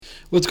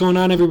What's going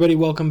on, everybody?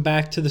 Welcome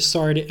back to the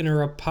Sorry to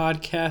Interrupt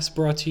podcast,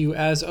 brought to you,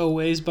 as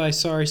always, by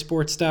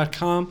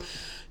SorrySports.com.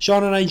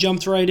 Sean and I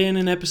jumped right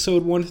in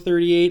episode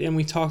 138, and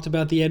we talked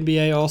about the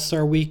NBA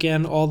All-Star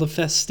Weekend, all the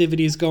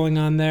festivities going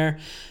on there.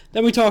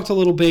 Then we talked a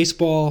little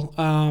baseball.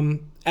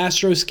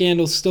 Astro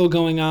scandal still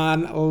going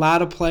on. A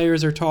lot of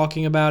players are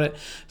talking about it.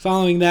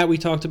 Following that, we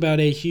talked about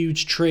a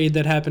huge trade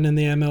that happened in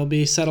the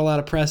MLB, set a lot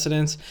of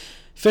precedents.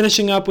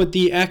 Finishing up with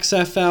the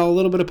XFL, a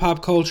little bit of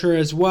pop culture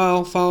as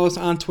well. Follow us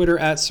on Twitter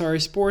at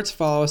SorrySports.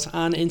 Follow us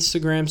on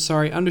Instagram,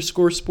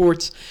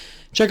 Sorry_sports.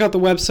 Check out the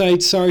website,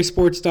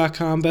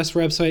 SorrySports.com, best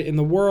website in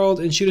the world.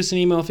 And shoot us an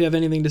email if you have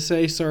anything to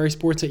say,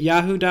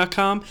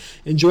 SorrySports@yahoo.com.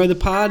 Enjoy the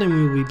pod, and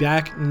we'll be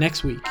back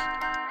next week.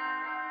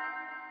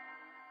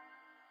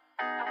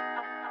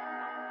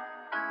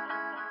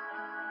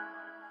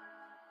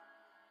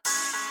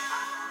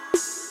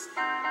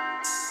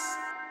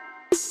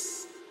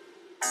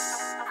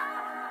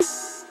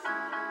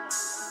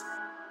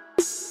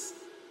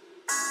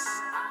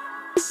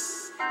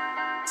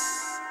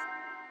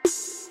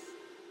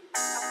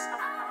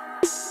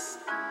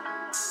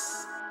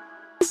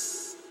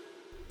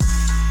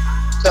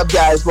 What's up,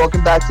 guys?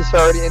 Welcome back to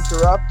Sorry to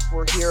Interrupt.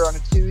 We're here on a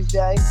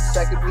Tuesday,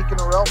 second week in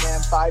a row,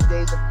 man. 5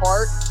 days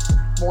apart.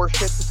 More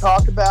shit to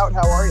talk about.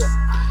 How are you?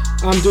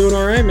 I'm doing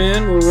all right,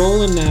 man. We're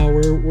rolling now.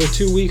 We're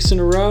 2 weeks in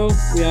a row.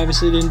 We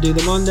obviously didn't do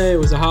the Monday. It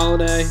was a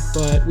holiday,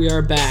 but we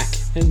are back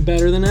and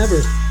better than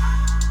ever.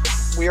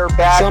 We are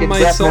back Some and might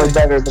definitely say.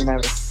 better than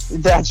ever.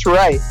 That's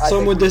right.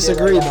 Some would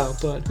disagree, though,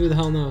 but who the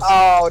hell knows?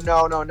 Oh,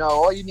 no.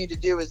 All you need to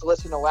do is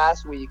listen to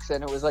last week's,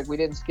 and it was like we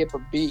didn't skip a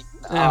beat.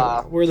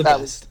 We're the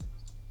best.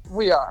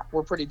 We are.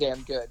 We're pretty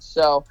damn good.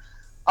 So,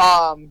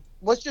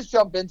 let's just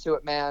jump into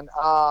it, man.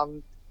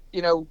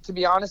 To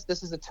be honest,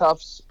 this is a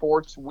tough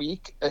sports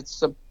week.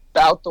 It's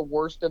about the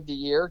worst of the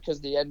year because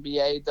the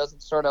NBA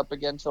doesn't start up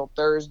again until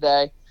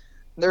Thursday.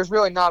 There's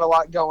really not a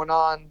lot going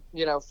on.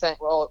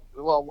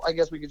 I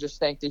guess we could just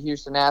thank the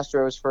Houston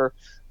Astros for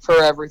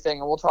everything,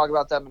 and we'll talk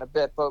about them in a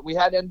bit. But we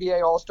had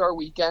NBA All-Star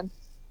Weekend.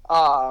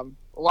 A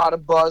lot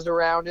of buzz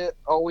around it.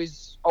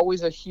 Always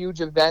a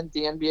huge event.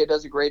 The NBA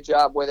does a great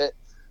job with it.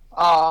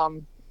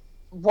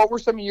 What were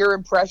some of your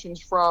impressions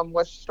from,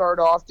 let's start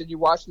off, did you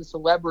watch the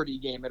celebrity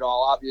game at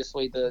all?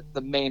 Obviously the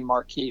main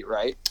marquee,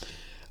 right?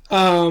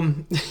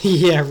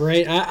 Yeah,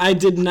 right. I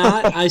did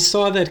not. I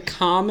saw that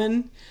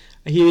Common,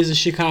 he is a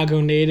Chicago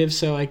native,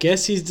 so I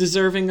guess he's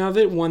deserving of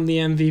it, won the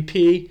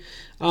MVP.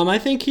 I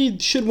think he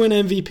should win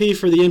MVP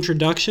for the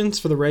introductions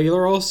for the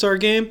regular All-Star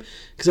game,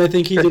 because I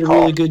think he did a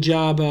really good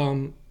job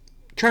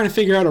trying to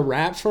figure out a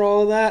rap for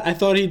all of that. I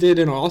thought he did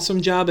an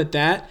awesome job at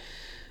that.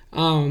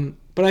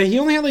 But he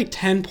only had like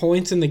 10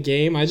 points in the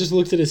game. I just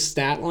looked at his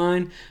stat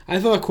line. I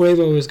thought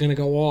Quavo was going to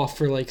go off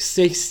for like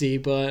 60,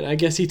 but I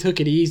guess he took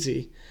it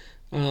easy.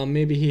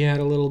 Maybe he had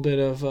a little bit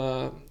of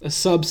a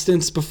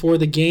substance before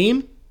the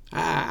game.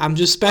 I'm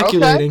just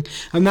speculating. Okay.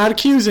 I'm not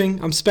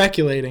accusing. I'm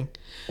speculating.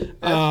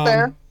 That's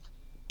fair.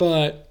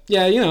 But,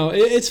 yeah,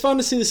 it's fun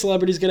to see the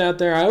celebrities get out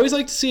there. I always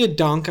like to see a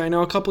dunk. I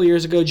know a couple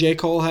years ago, J.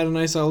 Cole had a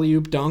nice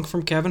alley-oop dunk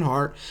from Kevin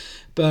Hart.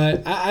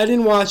 But I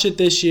didn't watch it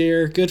this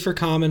year. Good for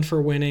Common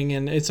for winning,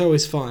 and it's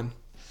always fun.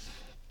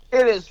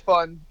 It is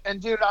fun.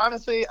 And, dude,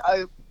 honestly,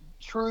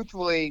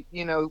 truthfully,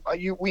 we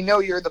know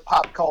you're the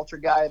pop culture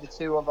guy of the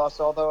two of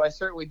us, although I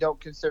certainly don't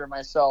consider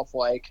myself,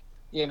 like,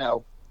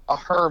 a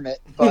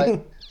hermit.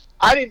 But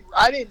I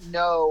didn't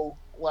know,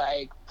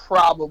 like,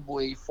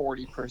 probably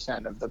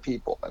 40% of the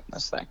people in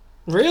this thing.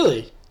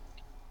 Really?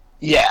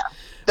 Yeah.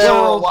 There were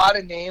a lot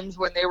of names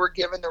when they were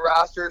given the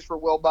rosters for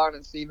Wilbon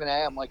and Stephen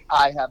A. I'm like,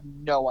 I have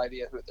no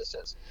idea who this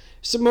is.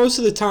 So most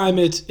of the time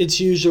it's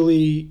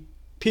usually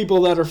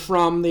people that are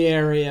from the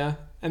area,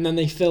 and then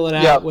they fill it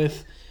out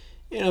with,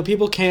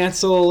 people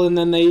cancel, and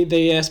then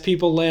they ask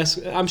people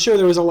I'm sure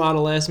there was a lot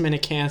of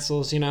last-minute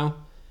cancels,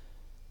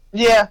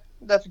 Yeah,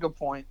 that's a good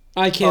point.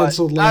 I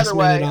canceled last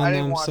minute on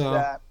them, so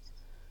that.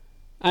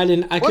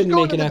 I couldn't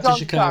make it out to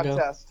Chicago.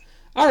 Contest.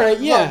 All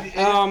right,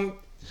 yeah.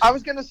 I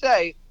was going to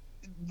say,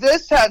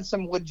 this had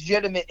some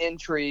legitimate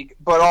intrigue,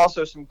 but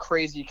also some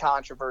crazy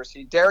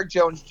controversy. Derek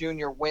Jones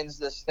Jr. wins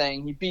this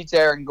thing. He beats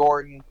Aaron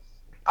Gordon.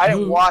 I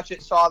didn't watch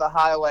it, saw the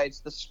highlights.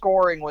 The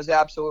scoring was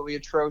absolutely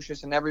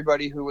atrocious, and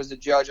everybody who was a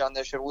judge on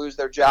this should lose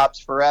their jobs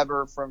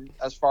forever from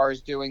as far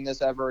as doing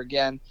this ever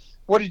again.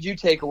 What did you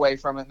take away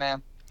from it,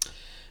 man?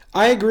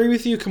 I agree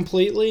with you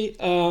completely.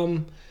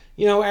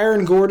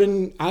 Aaron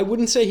Gordon, I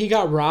wouldn't say he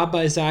got robbed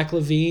by Zach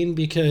LaVine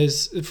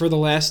because for the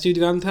last two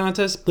dunk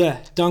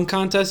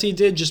contests he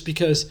did, just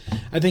because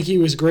I think he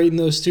was great in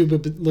those two,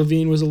 but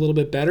LaVine was a little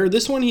bit better.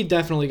 This one he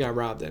definitely got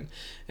robbed in.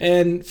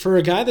 And for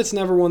a guy that's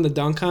never won the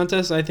dunk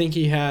contest, I think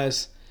he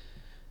has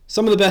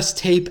some of the best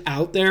tape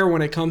out there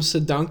when it comes to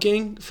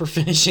dunking for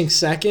finishing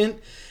second.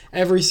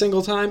 Every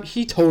single time,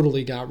 he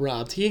totally got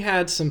robbed. He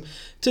had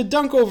to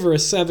dunk over a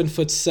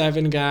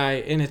 7'7" guy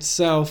in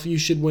itself, you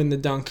should win the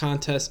dunk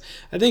contest.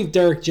 I think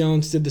Derek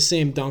Jones did the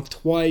same dunk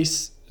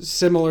twice,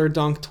 similar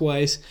dunk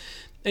twice.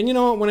 And you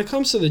know what, when it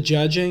comes to the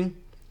judging,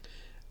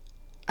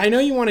 I know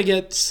you want to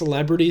get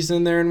celebrities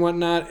in there and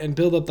whatnot and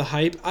build up the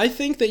hype. I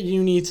think that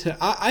you need to.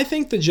 I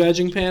think the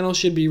judging panel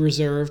should be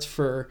reserved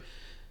for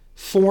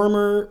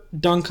former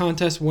dunk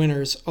contest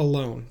winners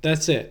alone.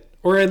 That's it.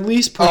 Or at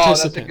least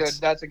participants.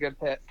 That's a good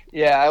pick.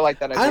 Yeah, I like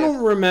that idea. I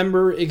don't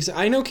remember.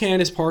 I know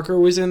Candace Parker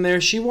was in there.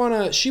 She won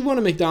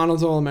a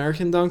McDonald's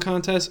All-American dunk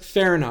contest.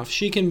 Fair enough.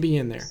 She can be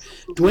in there.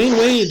 Dwayne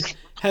Wade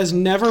has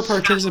never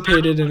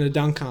participated in a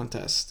dunk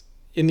contest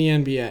in the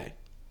NBA.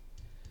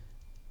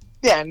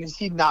 Yeah, and is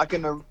he not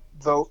going to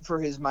vote for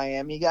his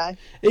Miami guy?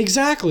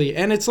 Exactly.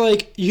 And it's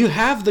like, you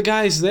have the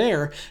guys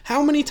there.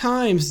 How many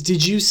times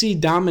did you see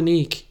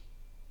Dominique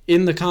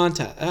in the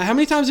contest? How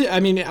many times,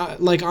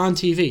 like on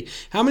TV,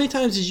 how many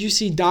times did you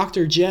see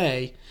Dr.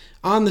 J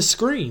on the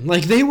screen?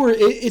 Like, they were,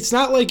 it's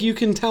not like you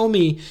can tell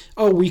me,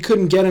 oh, we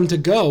couldn't get him to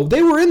go.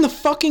 They were in the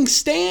fucking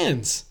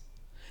stands.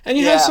 And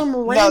you have some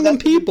random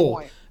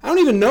people. I don't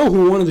even know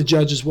who one of the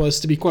judges was,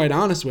 to be quite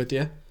honest with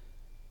you.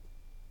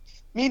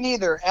 Me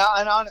neither.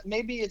 And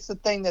maybe it's the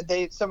thing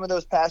that some of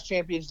those past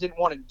champions didn't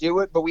want to do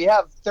it, but we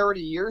have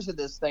 30 years of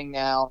this thing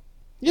now.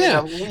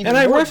 Yeah, and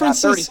I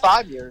referenced this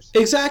 35 years.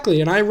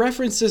 Exactly, and I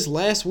referenced this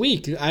last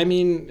week. I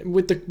mean,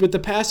 with the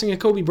passing of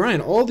Kobe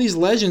Bryant, all these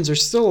legends are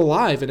still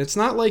alive, and it's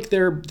not like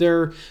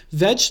they're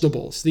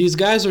vegetables. These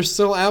guys are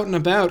still out and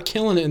about,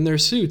 killing it in their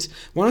suits.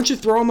 Why don't you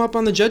throw them up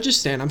on the judges'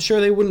 stand? I'm sure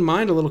they wouldn't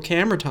mind a little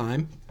camera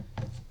time.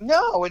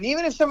 No, and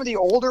even if some of the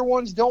older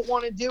ones don't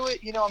want to do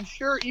it, I'm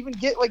sure even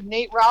get like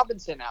Nate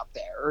Robinson out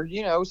there,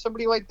 or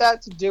somebody like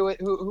that to do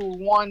it who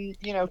won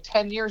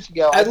 10 years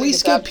ago. At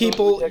least get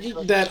people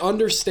that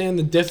understand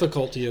the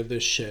difficulty of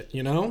this shit.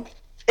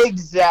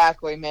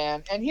 Exactly,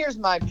 man. And here's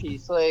my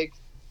piece, like,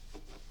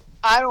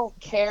 I don't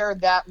care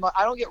that much.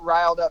 I don't get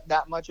riled up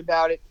that much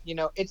about it.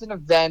 It's an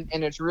event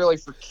and it's really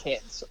for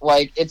kids.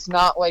 Like, it's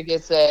not like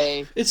it's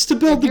to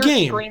build the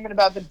game. Screaming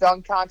about the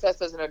dunk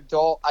contest as an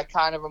adult, I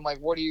kind of am like,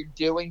 what are you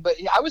doing? But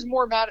I was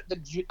more mad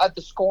at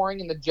the scoring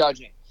and the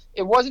judging.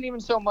 It wasn't even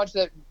so much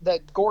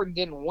that Gordon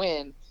didn't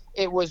win.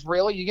 It was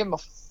really, you give him a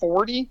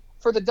 40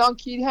 for the dunk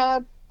he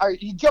had.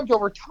 He jumped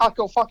over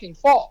Taco fucking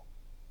Fall.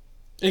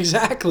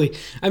 Exactly.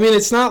 I mean,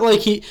 it's not like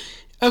he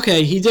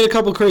did a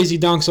couple crazy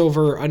dunks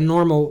over a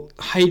normal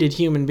heighted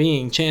human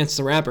being, Chance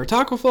the Rapper.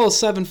 Taco Fall is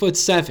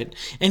 7'7",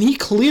 and he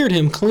cleared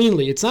him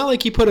cleanly. It's not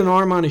like he put an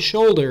arm on his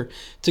shoulder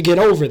to get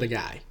over the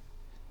guy.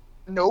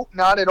 Nope,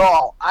 not at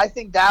all. I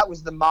think that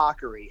was the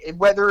mockery.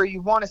 Whether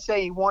you want to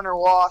say he won or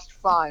lost,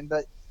 fine,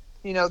 but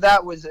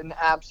that was an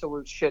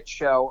absolute shit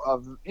show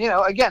of,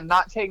 again,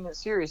 not taking it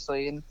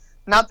seriously. And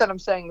not that I'm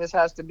saying this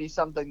has to be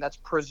something that's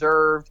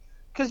preserved.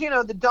 Because,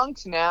 the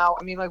dunks now,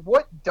 I mean, like,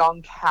 what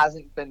dunk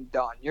hasn't been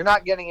done? You're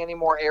not getting any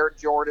more Air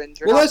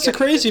Jordans. Well, that's the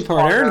crazy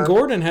part. Aaron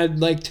Gordon had,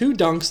 like, 2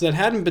 dunks that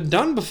hadn't been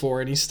done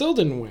before, and he still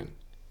didn't win.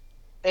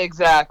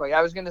 Exactly.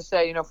 I was going to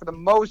say, for the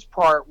most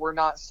part, we're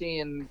not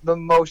seeing the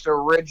most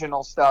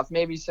original stuff.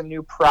 Maybe some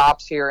new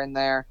props here and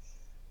there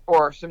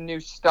or some new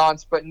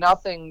stunts, but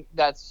nothing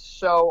that's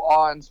so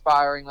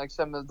awe-inspiring like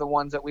some of the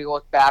ones that we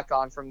look back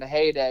on from the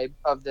heyday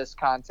of this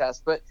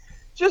contest. But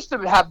just to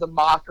have the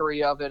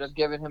mockery of it, of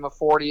giving him a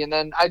 40. And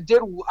then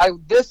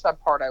this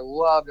part I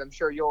loved, I'm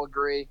sure you'll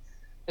agree,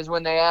 is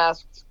when they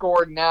asked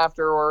Gordon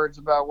afterwards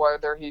about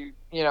whether he,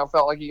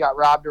 felt like he got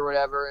robbed or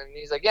whatever. And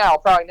he's like, yeah, I'll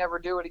probably never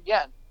do it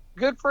again.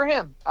 Good for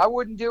him. I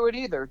wouldn't do it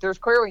either. There's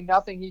clearly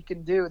nothing he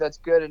can do that's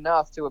good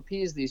enough to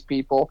appease these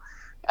people.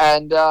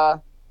 And,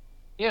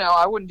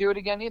 I wouldn't do it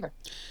again either.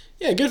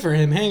 Yeah, good for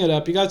him. Hang it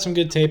up. You got some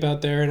good tape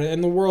out there,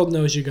 and the world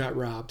knows you got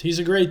robbed. He's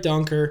a great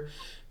dunker.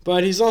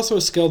 But he's also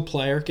a skilled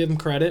player. Give him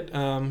credit.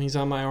 He's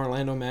on my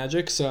Orlando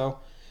Magic, so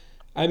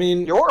I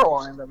mean, your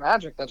Orlando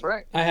Magic. That's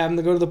right. I have him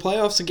to go to the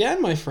playoffs again,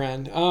 my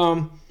friend.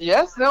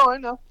 Yes, no, I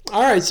know.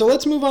 All right, so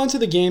let's move on to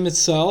the game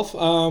itself.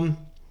 I'll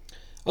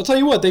tell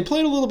you what, they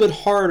played a little bit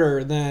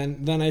harder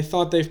than I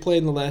thought they've played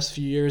in the last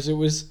few years.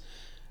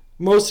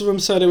 Most of them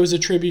said it was a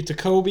tribute to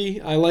Kobe.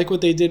 I like what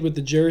they did with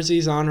the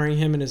jerseys, honoring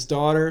him and his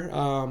daughter.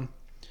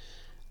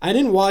 I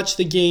didn't watch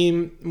the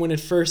game when it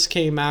first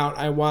came out.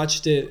 I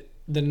watched it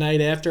the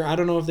night after. I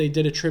don't know if they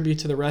did a tribute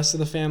to the rest of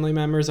the family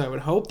members. I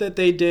would hope that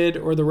they did,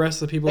 or the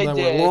rest of the people were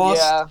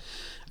lost.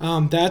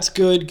 Yeah. That's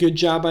good. Good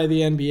job by the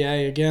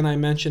NBA. Again, I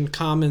mentioned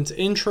Common's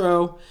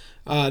intro.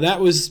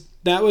 That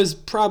was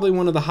probably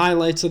one of the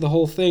highlights of the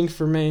whole thing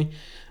for me.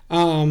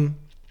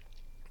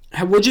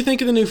 What'd you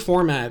think of the new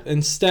format?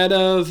 Instead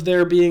of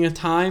there being a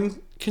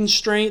time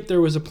constraint,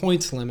 there was a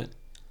points limit.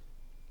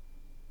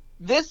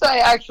 This I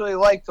actually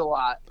liked a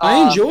lot.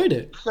 I enjoyed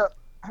it.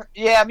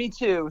 Yeah, me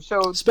too.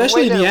 So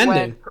especially the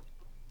ending.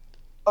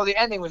 The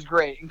ending was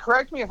great. And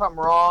correct me if I'm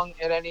wrong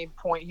at any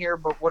point here,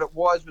 but what it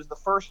was the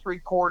first 3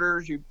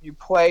 quarters you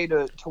play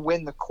to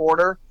win the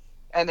quarter,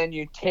 and then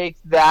you take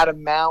that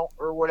amount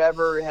or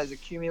whatever has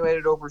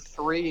accumulated over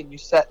 3, and you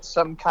set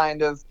some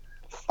kind of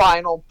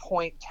final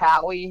point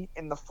tally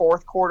in the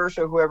 4th quarter.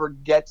 So whoever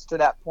gets to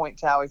that point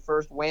tally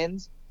first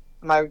wins.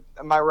 Am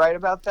I right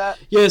about that?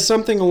 Yeah,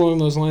 something along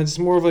those lines. It's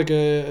more of like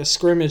a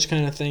scrimmage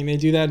kind of thing. They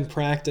do that in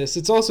practice.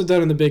 It's also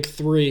done in the Big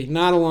 3.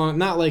 Not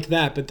like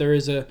that, but there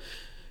is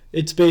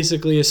it's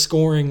basically a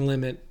scoring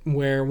limit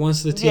where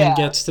once the team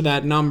gets to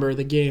that number,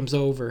 the game's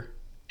over.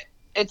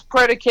 It's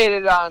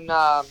predicated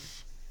on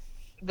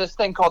this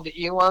thing called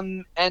the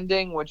Elam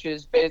ending, which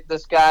is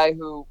this guy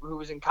who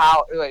was in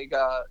college, like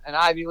an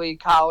Ivy League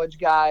college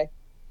guy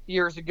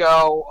years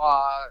ago.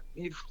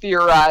 He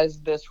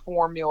theorized this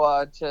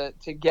formula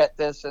to get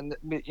this, and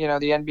the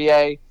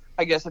NBA,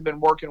 I guess, had been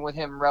working with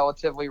him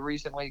relatively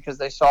recently because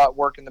they saw it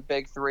work in the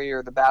Big Three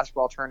or the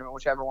basketball tournament,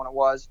 whichever one it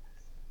was,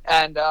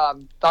 and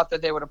thought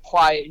that they would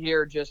apply it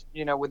here, just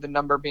with the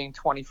number being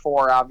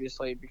 24,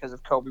 obviously because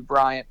of Kobe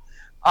Bryant.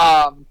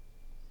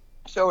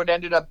 So it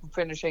ended up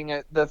finishing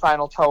at the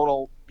final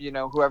total,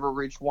 whoever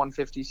reached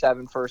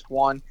 157 first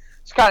won.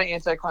 It's kind of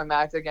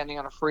anticlimactic ending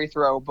on a free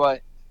throw,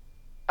 but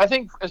I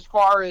think as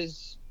far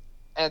as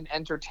an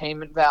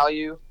entertainment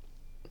value,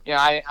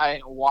 I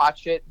didn't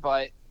watch it,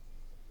 but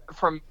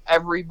from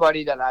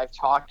everybody that I've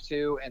talked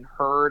to and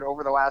heard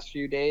over the last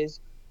few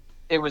days,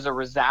 it was a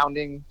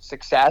resounding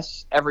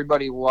success.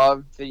 Everybody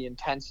loved the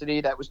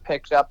intensity that was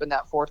picked up in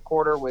that fourth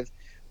quarter with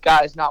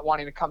guys not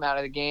wanting to come out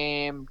of the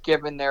game,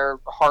 giving their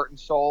heart and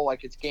soul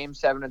like it's Game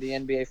 7 of the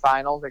NBA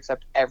Finals,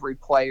 except every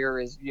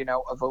player is,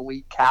 of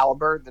elite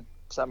caliber,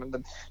 some of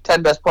the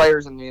 10 best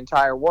players in the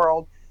entire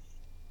world.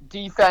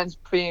 Defense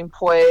being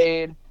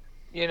played,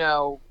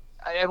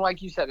 and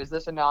like you said, is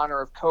this in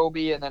honor of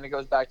Kobe and then it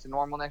goes back to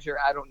normal next year?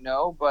 I don't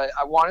know, but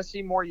I want to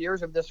see more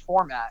years of this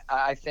format.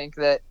 I think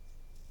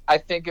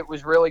it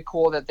was really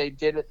cool that they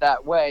did it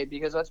that way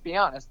because, let's be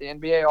honest, the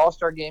NBA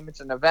All-Star Game, it's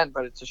an event,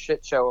 but it's a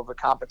shit show of a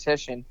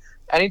competition.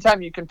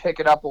 Anytime you can pick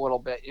it up a little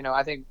bit,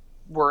 I think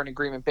we're in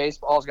agreement.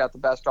 Baseball's got the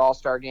best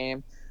All-Star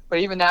Game, but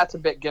even that's a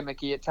bit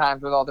gimmicky at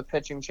times with all the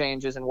pitching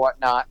changes and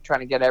whatnot, trying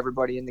to get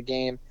everybody in the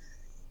game.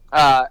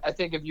 I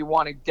think if you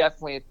want to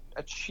definitely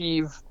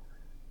achieve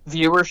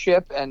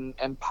viewership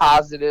and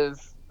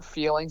positive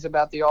feelings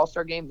about the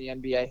All-Star Game, the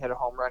NBA hit a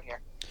home run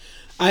here.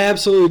 I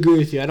absolutely agree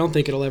with you. I don't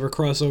think it'll ever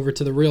cross over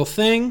to the real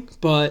thing,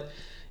 but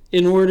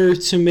in order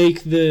to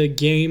make the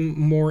game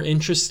more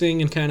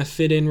interesting and kind of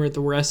fit in with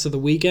the rest of the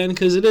weekend,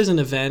 because it is an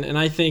event, and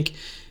I think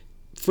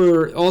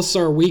for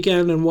All-Star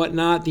Weekend and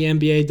whatnot, the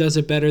NBA does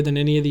it better than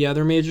any of the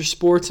other major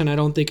sports, and I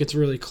don't think it's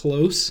really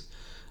close.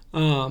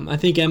 I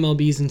think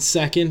MLB's in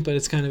second, but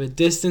it's kind of a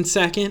distant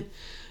second.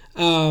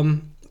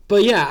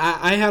 But yeah,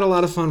 I had a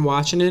lot of fun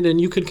watching it, and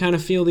you could kind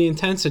of feel the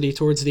intensity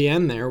towards the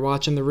end there,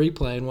 watching the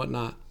replay and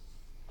whatnot.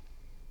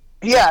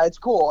 Yeah, it's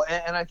cool.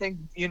 And I think,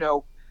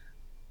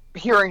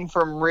 hearing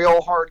from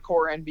real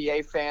hardcore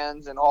NBA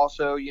fans and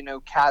also,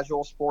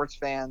 casual sports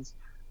fans,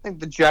 I think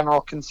the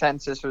general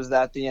consensus was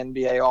that the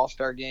NBA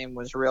All-Star Game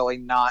was really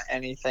not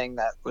anything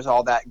that was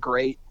all that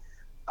great.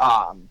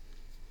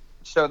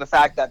 So the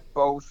fact that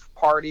both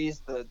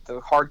parties, the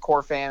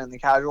hardcore fan and the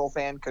casual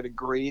fan, could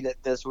agree that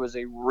this was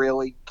a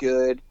really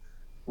good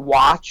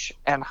watch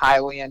and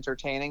highly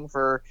entertaining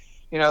for,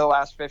 the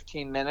last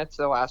 15 minutes,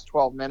 the last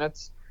 12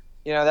 minutes,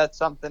 that's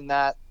something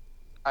that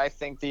I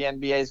think the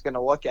NBA is going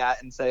to look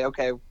at and say,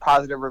 okay,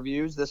 positive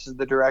reviews, this is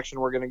the direction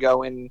we're going to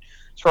go in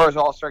as far as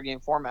All-Star Game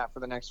format for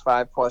the next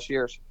 5+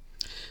 years.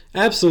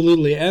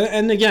 Absolutely.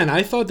 And again,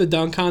 I thought the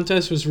dunk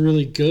contest was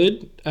really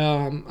good.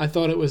 I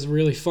thought it was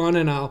really fun,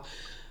 and I'll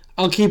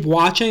keep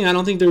watching. I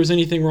don't think there was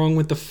anything wrong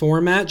with the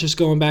format, just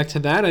going back to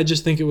that. I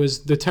just think it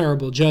was the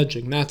terrible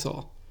judging, that's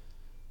all.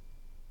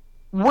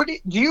 Do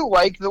you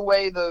like the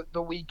way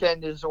the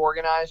weekend is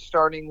organized,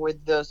 starting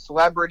with the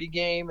celebrity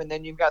game, and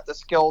then you've got the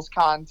skills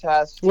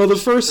contest? Well, the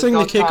first thing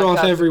to kick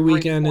off every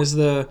weekend is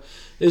the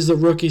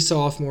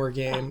rookie-sophomore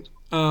game.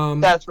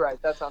 That's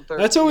right. That's on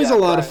Thursday. That's always a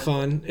lot of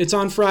fun. It's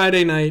on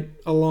Friday night,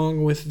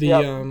 along with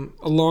the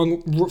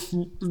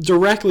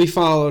directly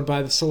followed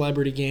by the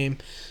celebrity game.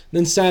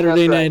 Then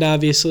Saturday night,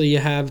 obviously, you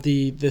have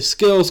the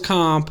skills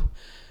comp.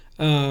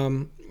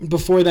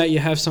 Before that, you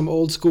have some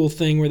old school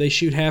thing where they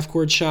shoot half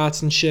court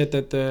shots and shit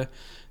that the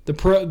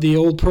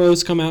old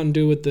pros come out and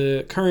do with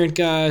the current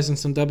guys and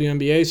some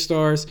WNBA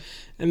stars.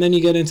 And then you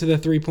get into the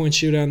 3-point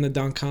shootout and the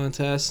dunk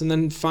contest. And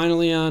then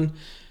finally on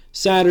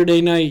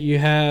Saturday night, you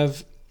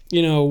have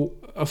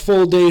a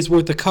full day's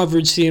worth of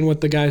coverage, seeing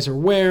what the guys are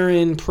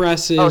wearing,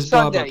 presses,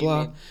 blah, blah,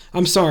 blah.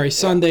 I'm sorry,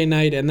 Sunday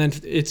night, and then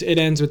it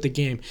ends with the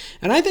game.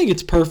 And I think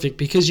it's perfect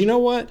because you know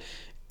what?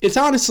 It's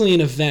honestly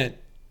an event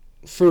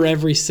for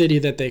every city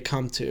that they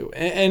come to.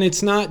 And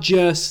it's not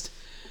just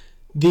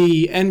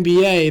the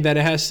NBA that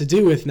it has to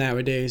do with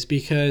nowadays,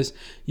 because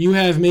you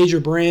have major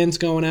brands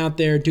going out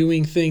there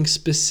doing things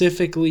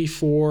specifically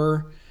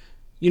for,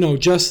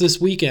 just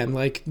this weekend.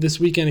 Like this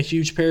weekend, a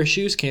huge pair of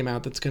shoes came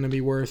out that's going to be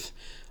worth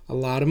a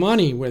lot of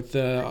money with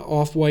the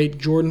off-white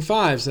Jordan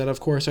 5s that, of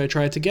course, I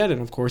tried to get,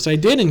 and of course I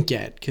didn't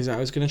get because I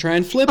was going to try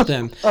and flip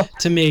them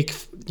to make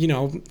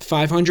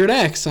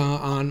 500x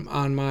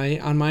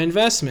on my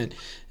investment.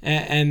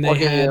 And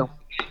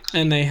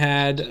they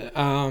had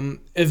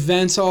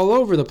events all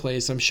over the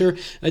place. I'm sure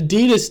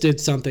Adidas did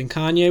something.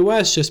 Kanye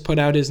West just put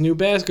out his new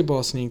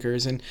basketball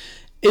sneakers, and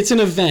it's an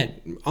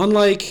event.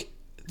 Unlike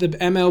the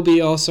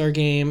MLB All-Star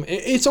Game,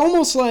 it's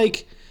almost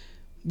like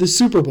the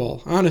Super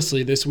Bowl,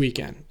 honestly, this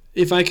weekend.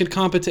 if I could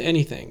comp it to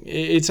anything.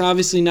 It's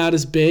obviously not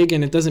as big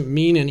and it doesn't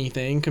mean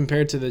anything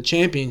compared to the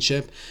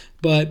championship,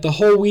 but the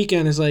whole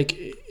weekend is like,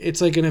 it's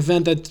like an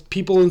event that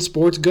people in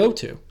sports go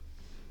to.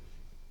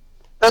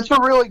 That's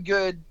a really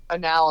good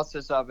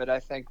analysis of it,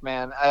 I think,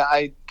 man.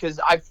 Because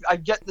I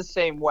get the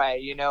same way,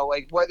 you know,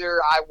 like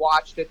whether I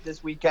watched it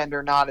this weekend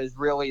or not is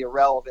really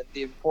irrelevant.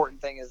 The important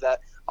thing is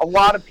that a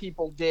lot of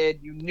people did.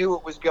 You knew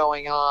it was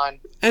going on.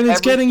 And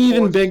it's getting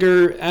even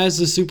bigger as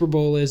the Super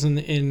Bowl is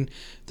in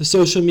the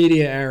social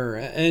media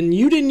era. And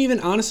you didn't even,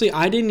 honestly,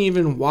 I didn't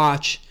even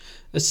watch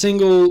a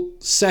single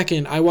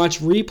second. I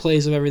watched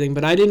replays of everything,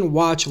 but I didn't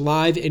watch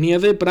live any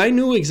of it. But I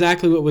knew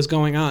exactly what was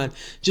going on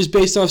just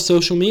based off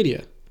social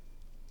media.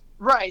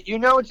 Right. You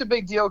know, it's a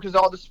big deal because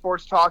all the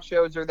sports talk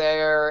shows are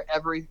there.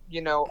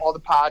 All the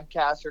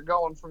podcasts are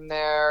going from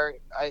there.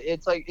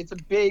 It's a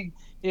big,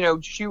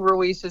 shoe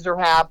releases are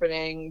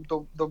happening.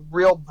 The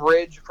real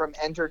bridge from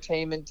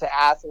entertainment to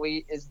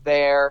athlete is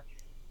there,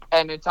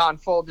 and it's on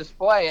full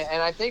display.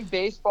 And I think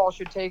baseball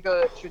should take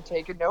a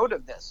note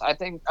of this. I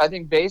think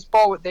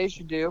baseball, what they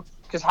should do,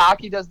 because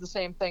hockey does the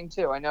same thing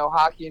too. I know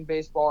hockey and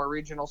baseball are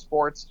regional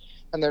sports,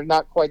 and they're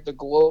not quite the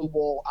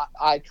global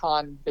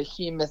icon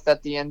behemoth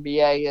that the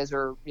NBA is,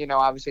 or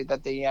obviously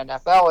that the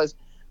NFL is.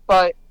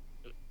 But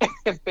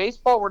if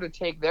baseball were to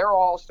take their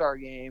All-Star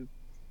game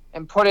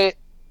and put it,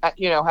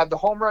 have the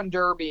home run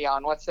derby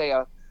on, let's say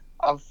a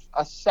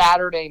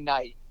Saturday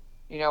night,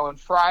 and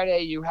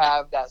Friday you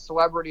have that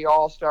celebrity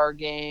All-Star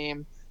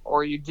game,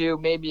 or you do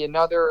maybe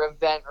another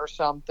event or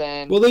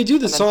something. Well, they do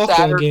the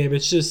softball game.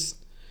 It's just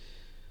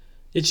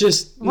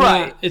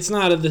right. It's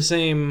not of the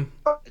same.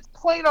 It's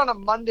played on a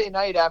Monday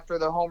night after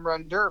the home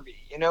run derby.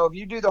 If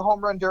you do the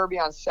home run derby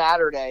on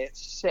Saturday at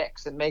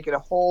 6 and make it a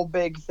whole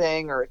big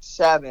thing, or at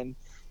 7,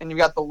 and you've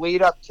got the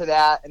lead up to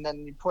that, and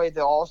then you play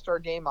the All-Star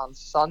game on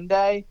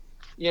Sunday,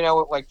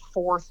 at like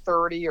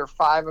 4:30 or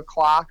 5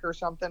 o'clock or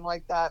something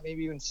like that,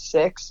 maybe even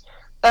 6.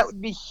 That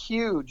would be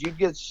huge. You'd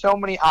get so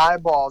many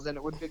eyeballs, and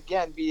it would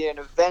again be an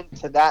event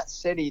to that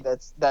city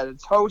that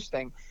it's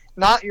hosting.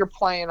 Not you're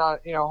playing on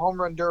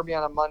home run derby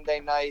on a Monday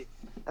night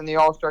and the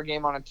All-Star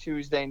game on a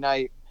Tuesday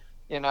night.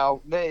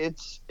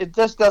 It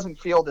just doesn't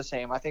feel the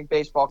same. I think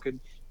baseball could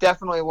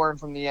definitely learn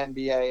from the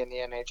NBA and the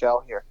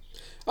NHL here.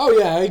 Oh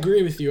yeah, I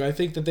agree with you. I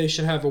think that they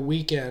should have a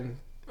weekend.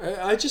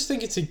 I just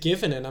think it's a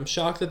given, and I'm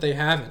shocked that they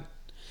haven't.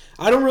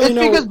 I don't really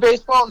know. It's because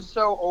baseball is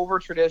so over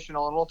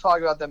traditional, and we'll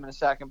talk about them in a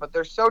second. But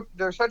they're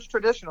such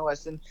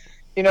traditionalists, and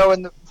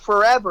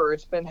forever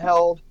it's been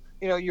held.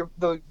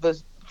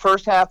 The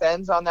first half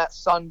ends on that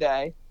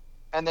Sunday,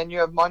 and then you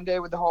have Monday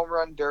with the home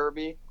run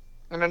derby,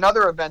 and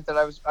another event that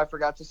I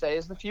forgot to say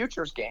is the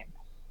Futures game.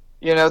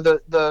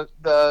 The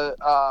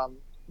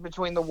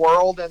between the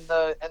world and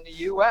the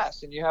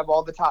U.S. and you have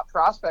all the top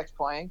prospects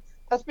playing.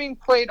 That's being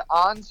played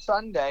on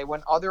Sunday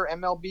when other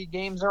MLB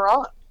games are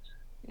on.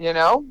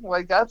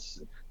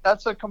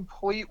 That's a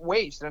complete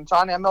waste, and it's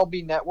on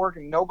MLB Network,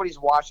 and nobody's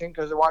watching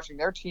because they're watching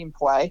their team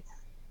play.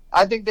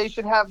 I think they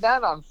should have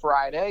that on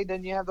Friday.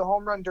 Then you have the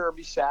home run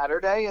derby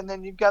Saturday, and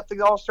then you've got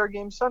the All-Star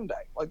game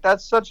Sunday.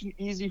 That's such an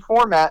easy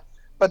format,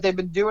 but they've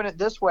been doing it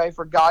this way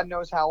for God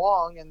knows how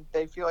long, and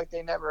they feel like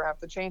they never have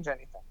to change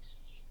anything.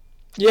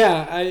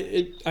 Yeah,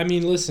 I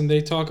mean, listen,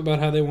 they talk about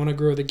how they want to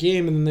grow the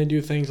game, and then they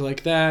do things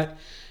like that,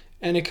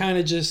 and it kind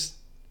of just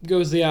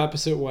goes the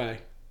opposite way.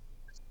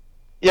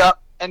 Yeah,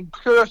 and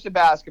kudos to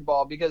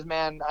basketball because,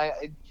 man,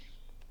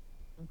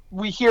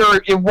 we hear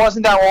it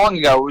wasn't that long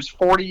ago. It was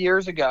 40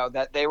 years ago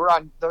that they were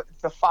on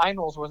the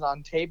finals was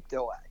on tape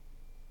delay,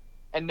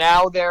 and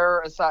now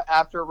they're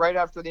right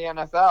after the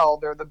NFL.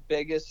 They're the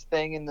biggest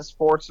thing in the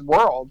sports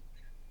world,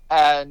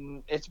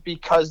 and it's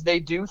because they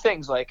do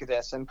things like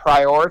this and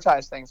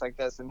prioritize things like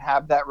this and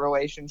have that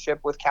relationship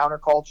with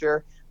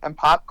counterculture and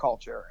pop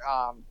culture.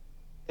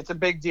 It's a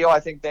big deal. I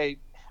think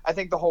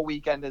the whole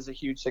weekend is a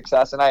huge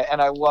success, and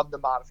I love the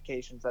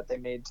modifications that they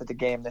made to the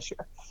game this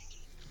year.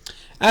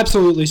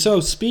 Absolutely. So,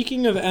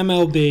 speaking of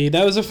MLB,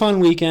 that was a fun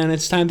weekend.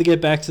 It's time to get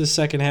back to the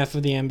second half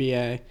of the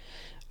NBA.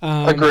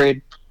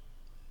 Agreed.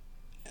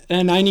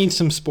 And I need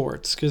some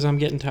sports because I'm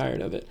getting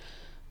tired of it.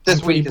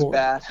 This week is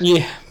bad.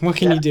 Yeah. What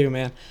can you do,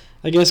 man?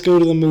 I guess go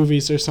to the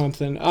movies or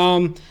something.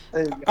 All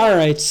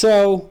right.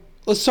 So,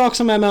 let's talk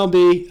some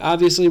MLB.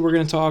 Obviously, we're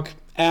going to talk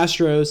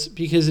Astros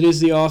because it is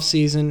the off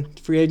season.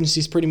 Free agency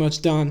is pretty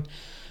much done.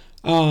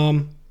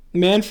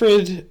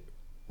 Manfred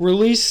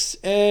released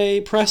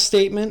a press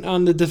statement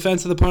on the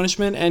defense of the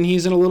punishment, and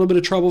he's in a little bit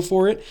of trouble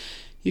for it.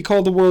 He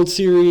called the World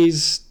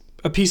Series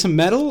a piece of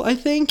metal, I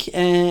think,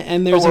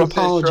 and there's an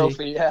apology.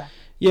 Trophy,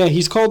 yeah,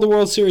 he's called the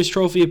World Series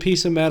trophy a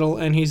piece of metal,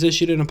 and he's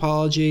issued an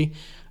apology.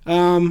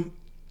 Not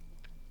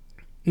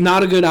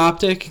a good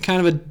optic,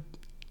 kind of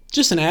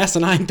just an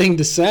asinine thing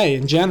to say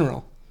in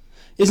general.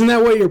 Isn't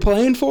that what you're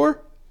playing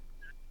for?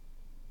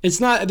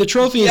 It's not. The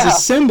trophy is a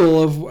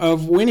symbol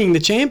of winning the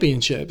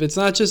championship. It's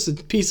not just a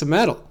piece of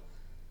metal.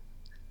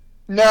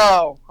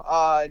 No,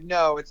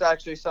 it's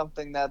actually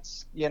something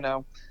that's,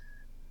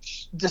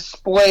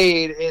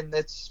 displayed in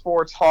the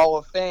Sports Hall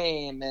of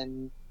Fame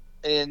and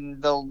in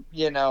the,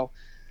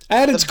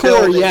 At its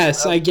core,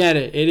 yes, I get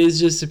it. It is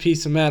just a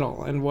piece of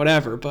metal and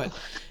whatever, but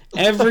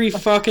every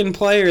fucking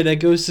player that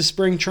goes to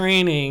spring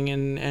training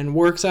and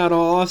works out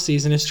all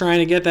offseason is trying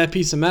to get that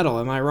piece of metal.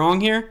 Am I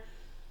wrong here?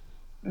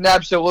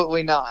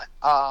 Absolutely not.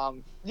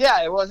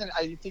 Yeah, it wasn't.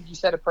 I think you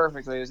said it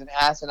perfectly. It was an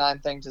asinine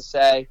thing to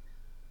say.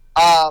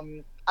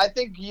 I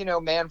think,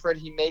 Manfred,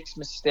 he makes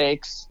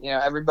mistakes.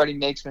 Everybody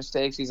makes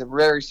mistakes. He's a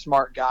very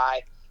smart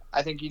guy.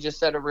 I think he just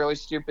said a really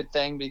stupid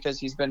thing because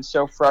he's been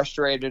so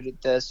frustrated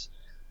at this.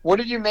 What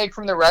did you make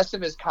from the rest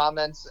of his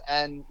comments?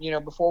 And,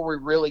 before we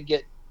really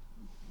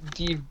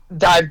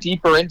dive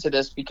deeper into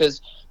this,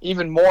 because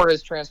even more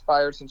has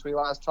transpired since we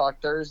last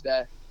talked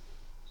Thursday.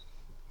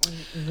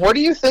 What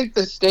do you think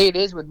the state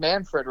is with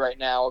Manfred right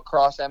now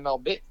across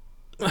MLB?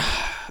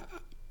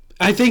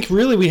 I think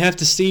really we have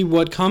to see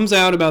what comes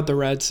out about the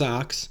Red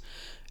Sox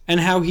and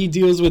how he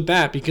deals with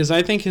that, because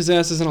I think his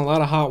ass is in a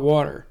lot of hot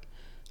water.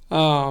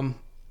 At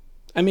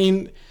the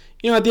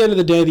end of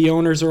the day, the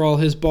owners are all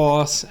his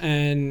boss,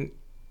 and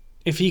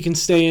if he can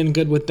stay in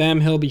good with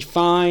them, he'll be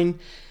fine.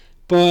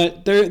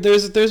 But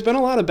there's been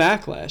a lot of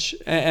backlash,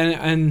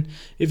 and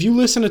if you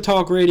listen to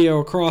talk radio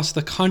across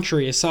the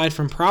country, aside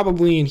from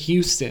probably in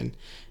Houston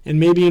and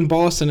maybe in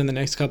Boston in the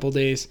next couple of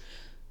days,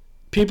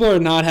 people are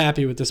not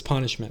happy with this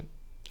punishment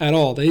at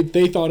all.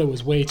 They thought it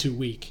was way too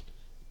weak.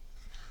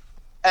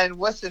 And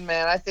listen,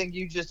 man, I think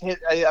you just you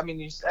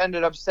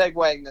ended up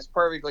segueing this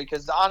perfectly,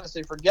 because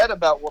honestly, forget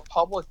about what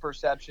public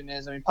perception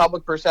is.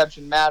 Public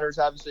perception matters,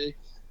 obviously.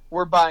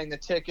 We're buying the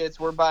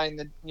tickets, we're buying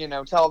the,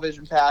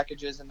 television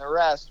packages and the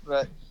rest,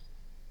 but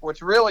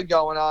what's really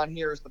going on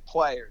here is the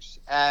players.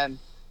 And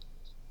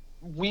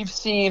we've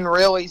seen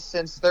really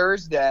since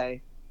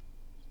Thursday,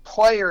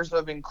 players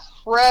of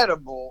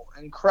incredible,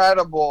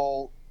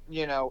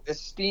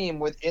 esteem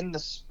within the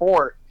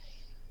sport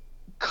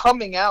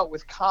coming out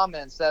with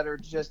comments that are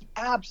just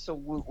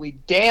absolutely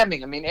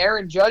damning.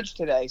 Aaron Judge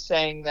today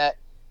saying that,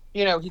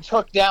 he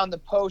took down the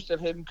post of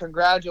him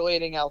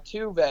congratulating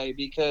Altuve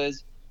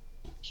because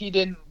he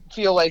didn't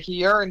feel like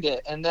he earned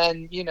it. And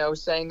then,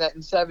 saying that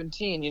in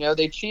 17,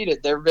 they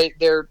cheated.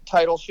 Their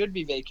title should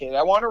be vacated.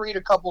 I want to read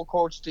a couple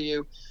quotes to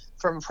you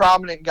from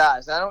prominent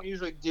guys. I don't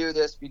usually do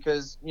this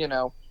because,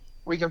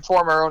 we can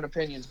form our own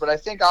opinions. But I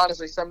think,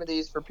 honestly, some of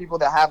these, for people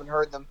that haven't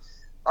heard them,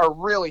 are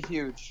really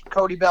huge.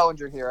 Cody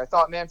Bellinger here. I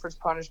thought Manfred's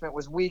punishment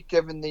was weak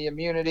given the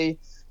immunity.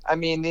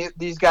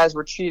 These guys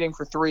were cheating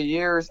for 3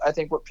 years. I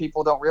think what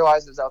people don't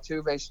realize is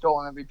Altuve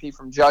stole an MVP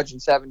from Judge in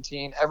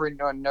 17.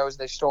 Everyone knows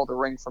they stole the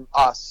ring from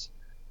us.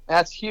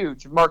 That's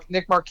huge.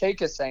 Nick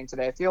Markakis saying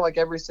today, I feel like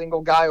every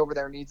single guy over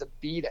there needs a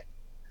beating.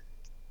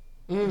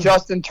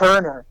 Justin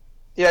Turner.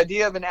 The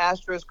idea of an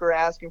asterisk or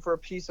asking for a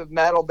piece of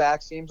metal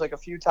back seems like a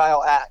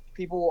futile act.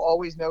 People will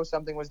always know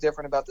something was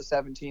different about the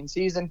 17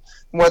 season.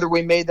 Whether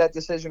we made that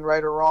decision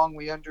right or wrong,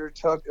 we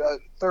undertook a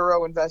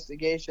thorough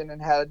investigation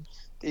and had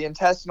the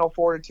intestinal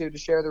fortitude to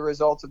share the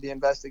results of the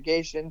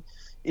investigation,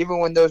 even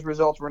when those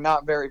results were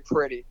not very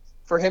pretty.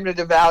 For him to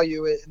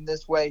devalue it in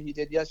this way he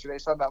did yesterday,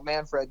 talking about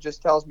Manfred,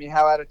 just tells me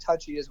how out of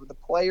touch he is with the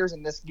players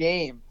in this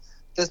game.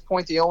 At this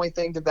point, the only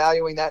thing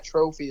devaluing that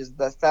trophy is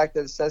the fact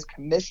that it says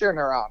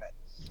commissioner on it.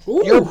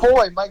 Ooh. Your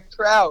boy, Mike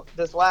Trout,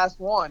 this last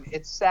one.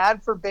 It's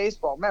sad for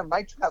baseball. Man,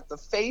 Mike Trout, the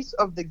face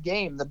of the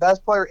game, the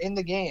best player in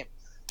the game.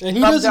 And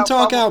he doesn't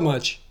talk out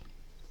much.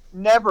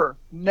 Never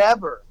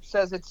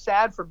says it's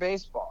sad for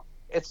baseball.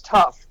 It's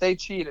tough. They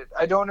cheated.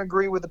 I don't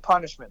agree with the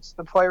punishments.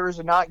 The players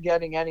are not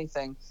getting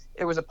anything.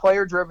 It was a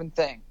player-driven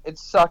thing. It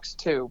sucks,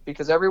 too,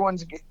 because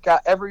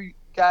every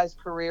guy's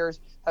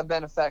careers have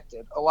been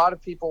affected. A lot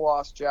of people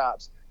lost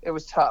jobs. It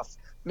was tough.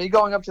 Me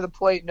going up to the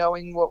plate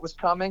knowing what was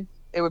coming,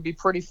 it would be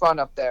pretty fun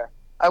up there.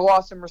 I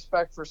lost some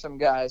respect for some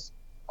guys.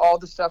 All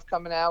the stuff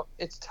coming out,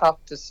 it's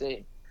tough to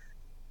see.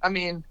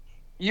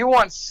 You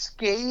want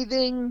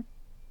scathing,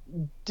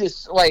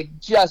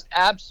 just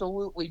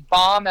absolutely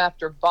bomb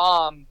after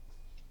bomb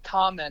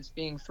comments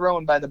being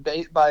thrown by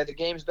the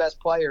game's best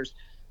players.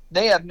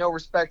 They have no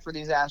respect for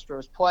these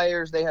Astros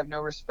players. They have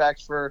no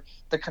respect for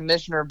the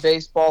commissioner of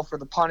baseball, for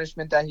the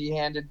punishment that he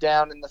handed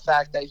down, and the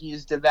fact that he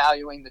is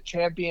devaluing the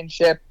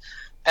championship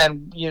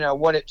and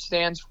what it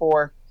stands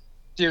for.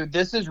 Dude,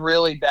 this is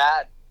really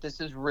bad.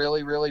 This is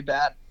really, really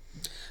bad.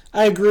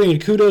 I agree,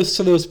 and kudos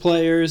to those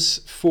players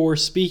for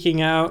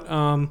speaking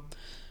out.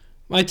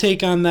 My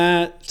take on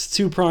that, it's a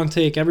two-pronged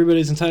take.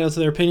 Everybody's entitled to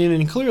their opinion,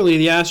 and clearly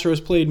the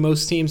Astros played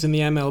most teams in the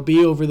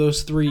MLB over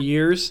those 3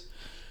 years,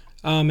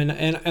 and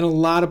a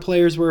lot of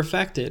players were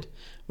affected.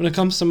 When it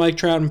comes to Mike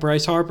Trout and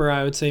Bryce Harper,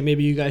 I would say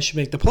maybe you guys should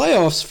make the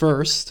playoffs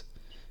first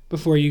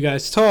before you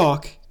guys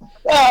talk.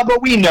 Yeah,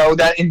 but we know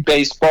that in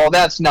baseball,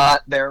 that's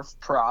not their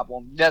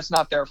problem. That's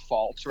not their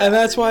fault. And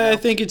that's why I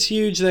think it's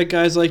huge that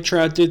guys like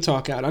Trout did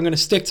talk out. I'm going to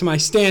stick to my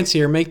stance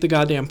here, make the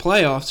goddamn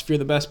playoffs if you're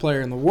the best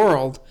player in the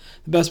world.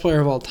 The best player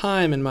of all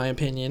time, in my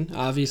opinion.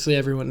 Obviously,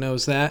 everyone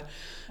knows that.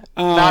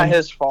 Not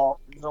his fault.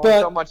 There's only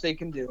so much they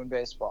can do in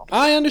baseball.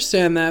 I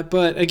understand that,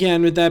 but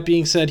again, with that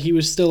being said, he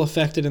was still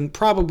affected, and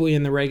probably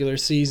in the regular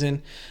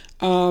season.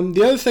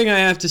 The other thing I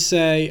have to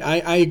say,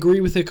 I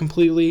agree with it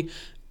completely,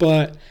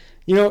 but,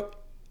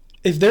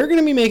 if they're going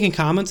to be making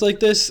comments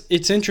like this,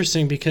 it's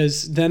interesting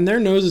because then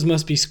their noses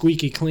must be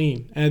squeaky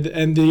clean. And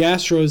the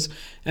Astros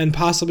and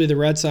possibly the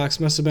Red Sox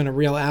must have been a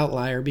real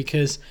outlier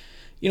because,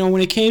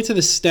 when it came to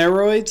the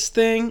steroids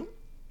thing,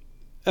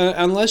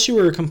 unless you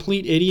were a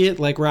complete idiot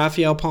like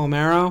Rafael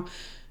Palmeiro,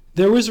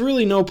 there was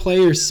really no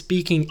players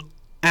speaking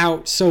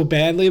out so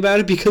badly about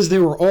it because they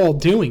were all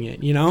doing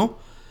it,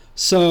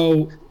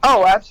 So...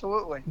 Oh,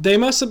 absolutely. They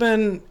must have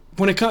been...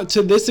 When it comes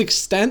to this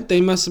extent,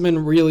 they must have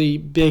been really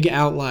big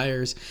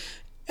outliers.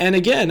 And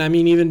again,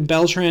 even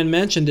Beltran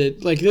mentioned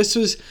it. Like, this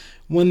was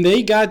when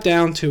they got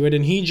down to it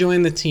and he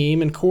joined the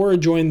team and Cora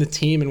joined the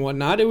team and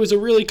whatnot. It was a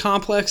really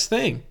complex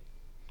thing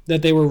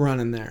that they were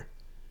running there.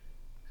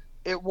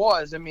 It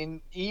was.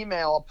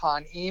 Email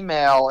upon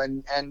email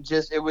and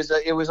just it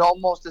was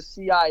almost a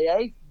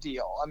CIA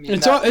deal.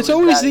 It's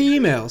always the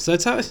emails.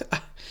 That's how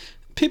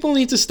people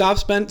need to stop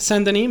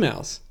sending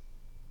emails.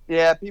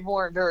 Yeah, people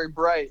aren't very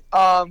bright.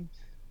 And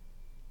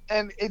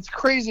it's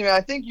crazy, man. I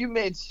think you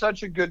made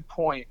such a good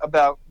point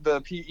about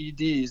the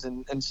PEDs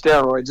and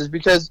steroids is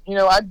because,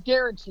 I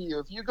guarantee you,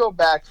 if you go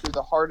back through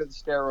the heart of the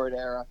steroid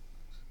era,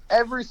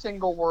 every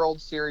single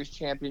World Series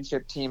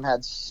championship team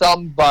had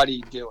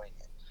somebody doing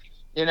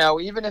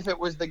it. Even if it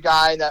was the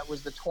guy that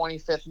was the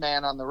 25th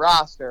man on the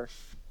roster,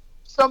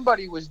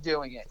 somebody was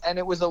doing it. And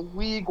it was a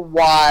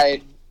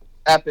league-wide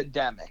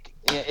epidemic.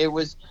 It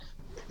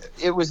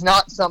was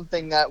not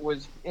something that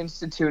was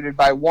instituted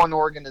by one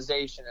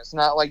organization. It's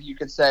not like you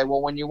could say,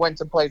 well, when you went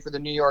to play for the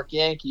New York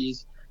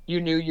Yankees, you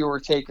knew you were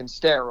taking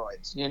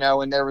steroids,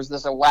 and there was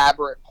this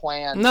elaborate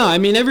plan. No,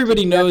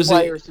 everybody knows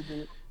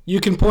that you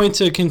can point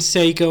to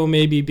Canseco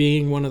maybe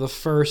being one of the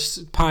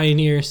first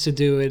pioneers to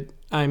do it.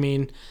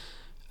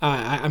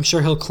 I'm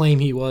sure he'll claim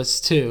he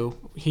was too.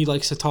 He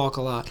likes to talk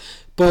a lot.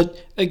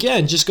 But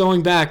again, just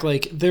going back,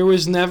 like there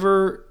was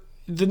never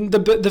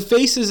the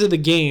faces of the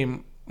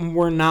game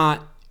were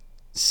not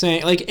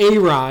saying, like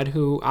A-Rod,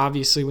 who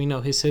obviously we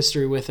know his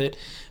history with it,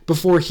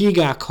 before he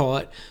got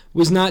caught,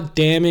 was not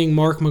damning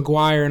Mark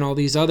McGwire and all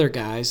these other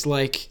guys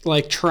like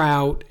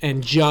Trout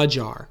and Judge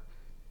are.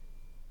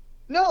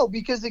 No,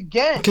 because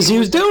he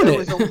was doing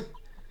it.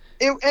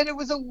 It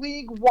was a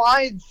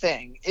league-wide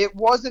thing. It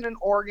wasn't an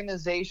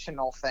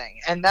organizational thing,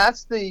 and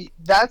that's the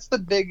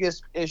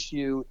biggest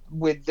issue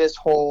with this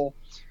whole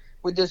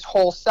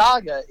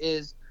saga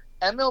is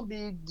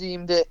MLB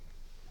deemed it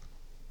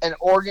an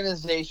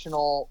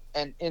organizational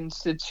and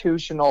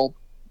institutional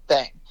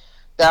thing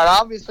that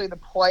obviously the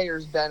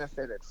players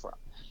benefited from.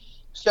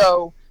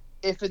 So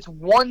if it's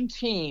one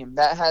team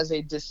that has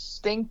a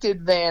distinct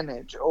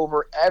advantage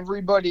over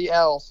everybody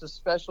else,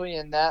 especially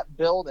in that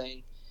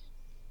building,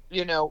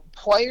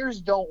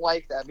 players don't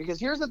like that. Because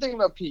here's the thing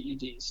about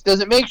PEDs. Does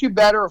it make you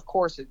better? Of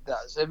course it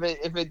does.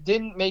 If it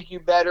didn't make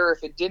you better,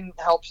 if it didn't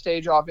help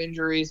stave off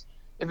injuries,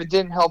 if it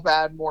didn't help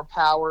add more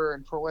power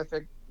and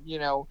prolific,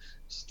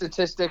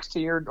 statistics to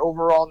your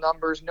overall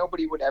numbers,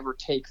 nobody would ever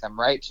take them,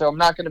 right? So I'm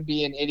not going to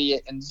be an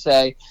idiot and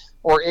say,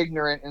 or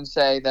ignorant and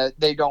say that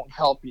they don't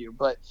help you.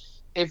 But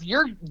if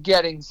you're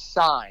getting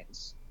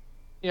signs,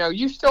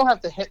 you still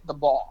have to hit the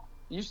ball.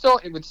 With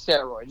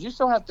steroids, you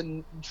still have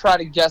to try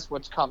to guess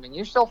what's coming.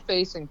 You're still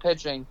facing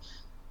pitching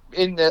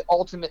in the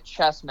ultimate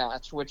chess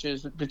match, which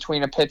is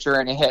between a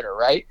pitcher and a hitter,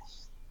 right?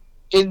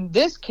 In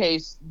this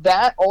case,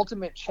 that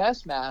ultimate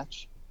chess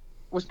match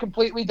was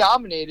completely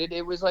dominated.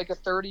 It was like a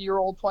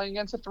 30-year-old playing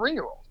against a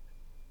 3-year-old.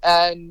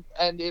 And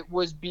it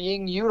was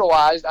being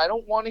utilized. I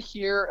don't want to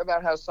hear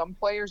about how some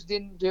players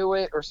didn't do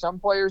it or some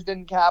players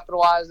didn't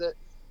capitalize it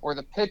or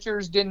the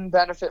pitchers didn't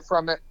benefit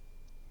from it.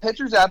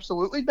 Pitchers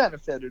absolutely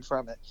benefited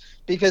from it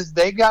because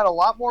they got a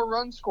lot more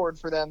runs scored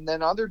for them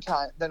than other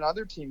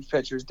teams'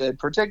 pitchers did,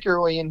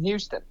 particularly in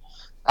Houston.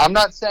 I'm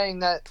not saying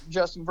that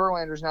Justin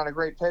Verlander's not a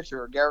great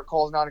pitcher or Garrett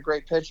Cole's not a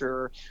great pitcher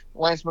or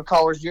Lance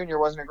McCullers Jr.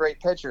 wasn't a great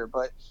pitcher,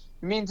 but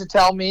you mean to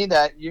tell me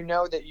that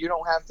that you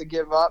don't have to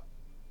give up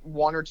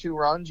 1 or 2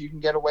 runs, you can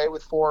get away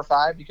with 4 or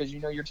 5 because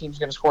your team's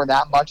going to score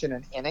that much in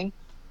an inning?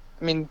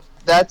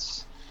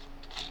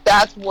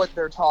 That's what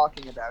they're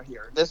talking about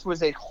here. This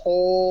was a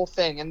whole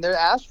thing. And the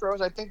Astros,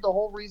 I think the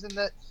whole reason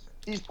that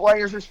these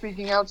players are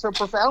speaking out so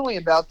profoundly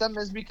about them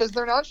is because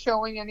they're not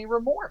showing any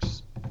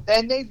remorse.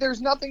 And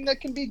there's nothing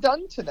that can be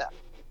done to them.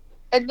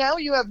 And now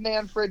you have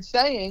Manfred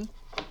saying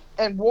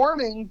and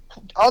warning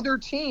other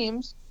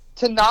teams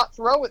to not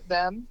throw at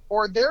them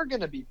or they're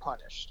going to be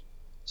punished.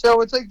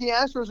 So it's like the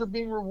Astros are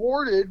being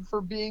rewarded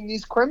for being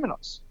these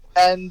criminals.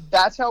 And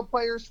that's how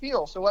players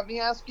feel. So let me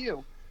ask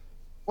you,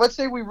 let's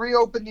say we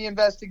reopen the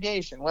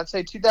investigation. Let's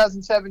say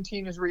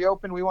 2017 is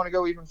reopened. We want to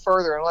go even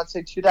further. And let's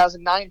say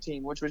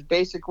 2019, which was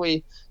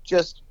basically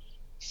just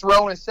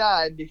thrown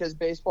aside because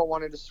baseball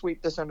wanted to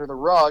sweep this under the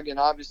rug. And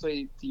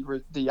obviously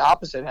the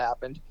opposite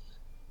happened.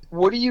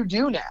 What do you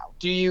do now?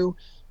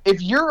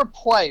 If you're a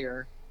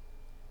player,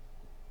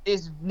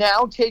 is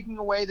now taking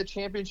away the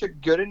championship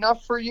good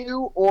enough for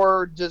you,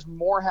 or does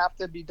more have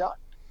to be done?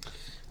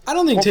 I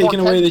don't think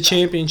taking away the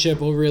championship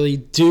will really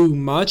do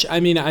much. I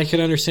can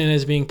understand it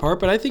as being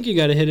part, but I think you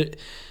got to hit it.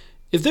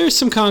 If there's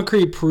some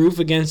concrete proof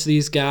against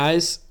these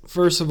guys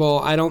first of all,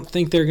 I don't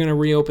think they're going to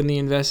reopen the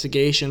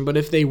investigation, but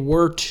if they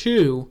were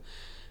to,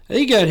 I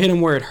think you got to hit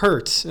them where it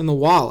hurts, in the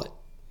wallet.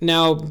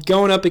 Now,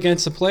 going up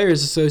against the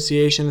Players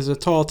Association is a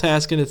tall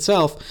task in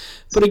itself,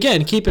 but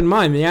again, keep in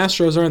mind, the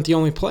Astros aren't the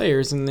only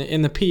players in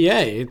the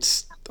PA.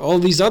 It's all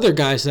these other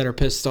guys that are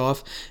pissed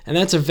off, and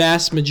that's a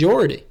vast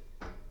majority.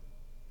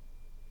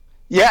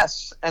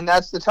 Yes, and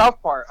that's the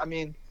tough part. I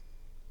mean,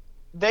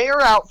 they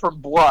are out for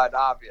blood,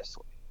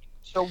 obviously.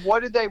 So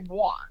what do they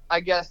want?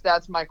 I guess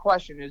that's my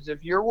question, is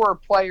if you were a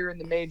player in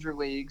the major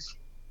leagues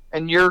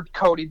and you're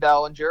Cody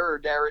Bellinger or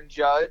Darren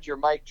Judge or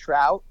Mike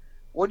Trout,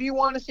 what do you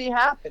want to see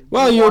happen?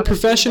 Well, you're a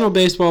professional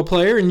baseball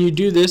player, and you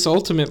do this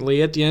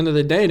ultimately at the end of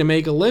the day to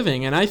make a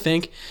living, and I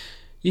think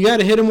you got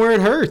to hit them where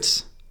it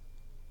hurts.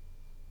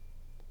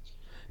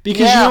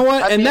 Because you know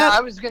what?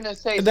 I was going to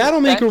say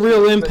that'll make a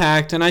real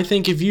impact, and I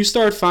think if you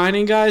start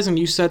finding guys and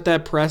you set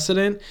that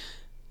precedent,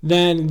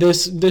 then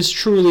this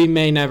truly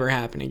may never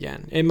happen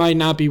again. It might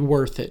not be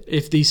worth it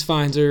if these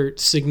fines are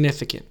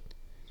significant.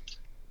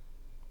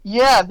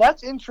 Yeah,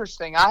 that's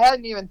interesting. I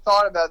hadn't even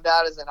thought about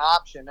that as an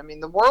option. I mean,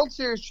 the World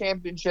Series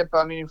championship,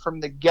 from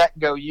the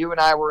get-go, you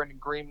and I were in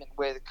agreement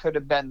with it could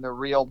have been the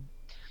real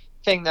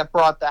thing that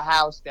brought the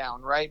house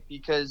down, right?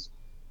 Because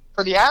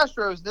for the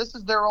Astros, this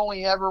is their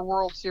only ever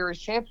World Series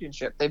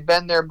championship. They've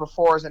been there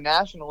before as a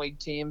National League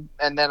team,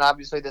 and then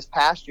obviously this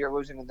past year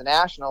losing to the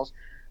Nationals.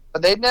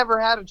 But they've never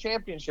had a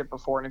championship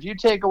before. And if you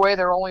take away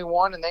their only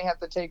one and they have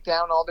to take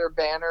down all their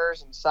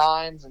banners and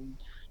signs and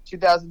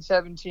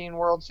 2017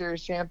 World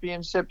Series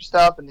championship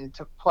stuff, and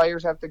the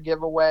players have to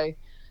give away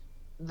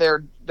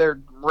their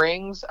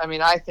rings,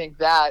 I think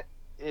that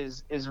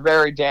is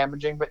very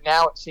damaging. But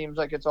now it seems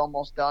like it's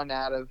almost done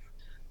out of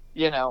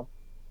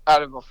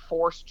a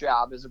forced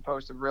job as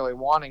opposed to really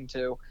wanting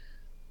to.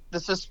 The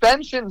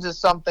suspensions is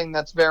something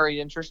that's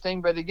very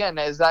interesting. But again,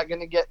 is that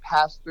going to get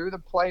passed through the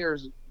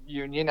players'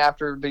 union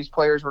after these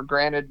players were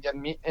granted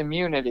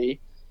immunity?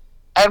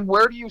 And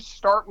where do you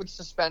start with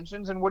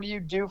suspensions, and what do you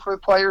do for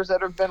players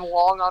that have been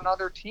long on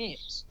other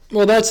teams?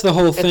 Well, that's the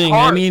whole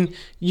thing.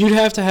 You'd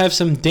have to have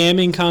some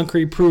damning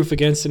concrete proof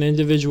against an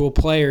individual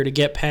player to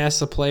get past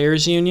the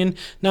players' union,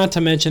 not to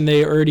mention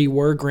they already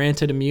were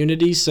granted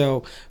immunity,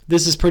 so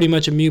this is pretty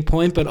much a moot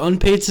point, but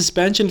unpaid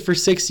suspension for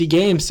 60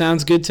 games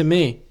sounds good to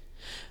me.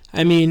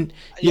 You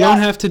don't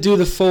have to do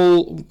the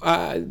full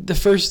the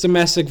first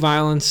domestic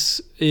violence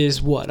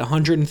is what,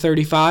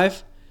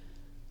 135?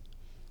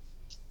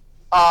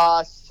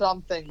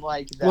 Something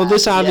like that. Well,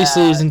 this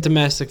obviously isn't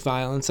domestic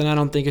violence, and I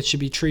don't think it should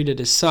be treated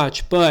as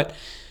such. But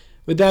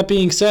with that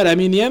being said, the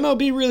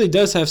MLB really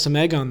does have some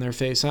egg on their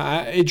face.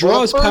 It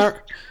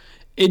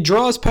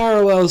draws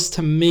parallels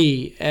to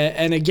me.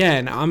 And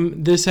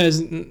again, this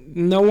has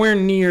nowhere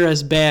near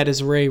as bad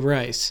as Ray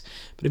Rice.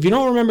 But if you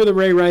don't remember the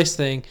Ray Rice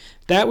thing,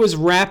 that was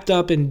wrapped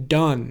up and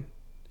done,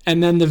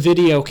 and then the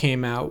video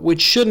came out,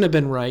 which shouldn't have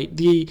been right.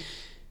 The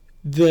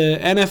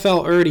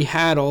NFL already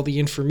had all the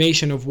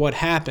information of what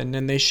happened,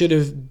 and they should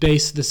have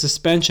based the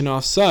suspension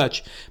off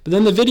such. But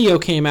then the video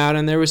came out,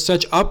 and there was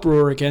such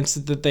uproar against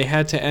it that they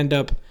had to end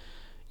up,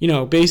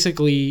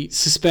 basically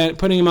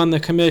putting him on the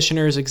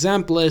commissioner's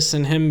exempt list,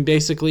 and him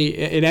basically,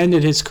 it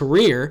ended his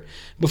career.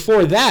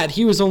 Before that,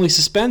 he was only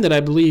suspended, I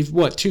believe,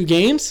 2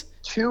 games?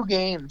 2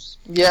 games,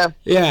 yeah.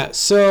 Yeah,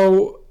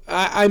 so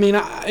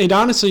it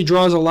honestly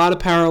draws a lot of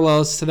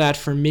parallels to that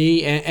for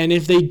me, and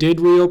if they did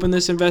reopen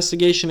this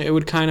investigation, it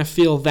would kind of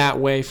feel that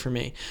way for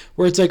me,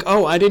 where it's like,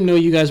 oh, I didn't know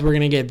you guys were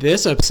going to get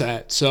this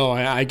upset, so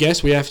I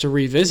guess we have to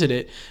revisit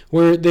it,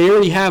 where they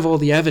already have all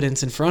the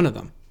evidence in front of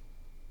them.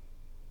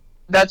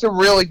 That's a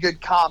really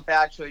good comp,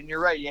 actually, and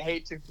you're right. You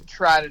hate to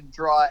try to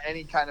draw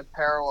any kind of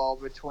parallel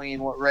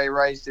between what Ray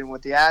Rice did and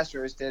what the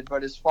Astros did,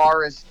 but as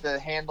far as the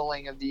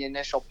handling of the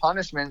initial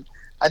punishment,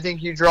 I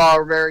think you draw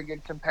a very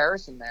good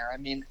comparison there.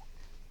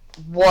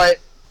 What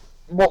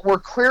we're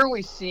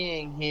clearly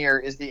seeing here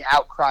is the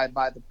outcry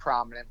by the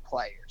prominent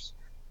players.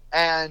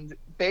 And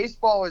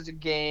baseball is a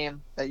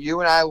game that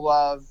you and I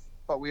love,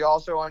 but we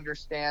also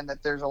understand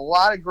that there's a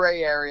lot of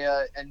gray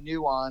area and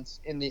nuance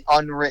in the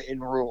unwritten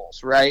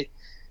rules, right?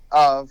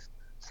 Of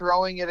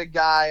throwing at a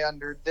guy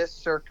under this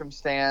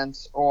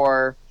circumstance,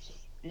 or,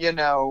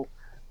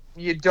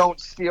 you don't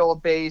steal a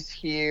base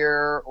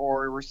here,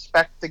 or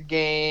respect the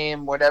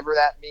game, whatever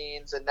that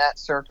means in that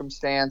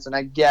circumstance. And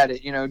I get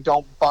it,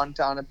 don't bunt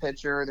on a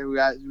pitcher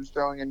who's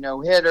throwing a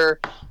no-hitter,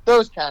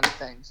 those kind of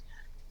things.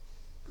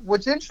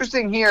 What's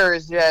interesting here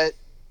is that,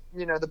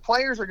 the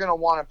players are going to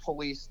want to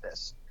police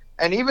this.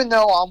 And even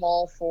though I'm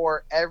all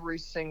for every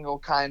single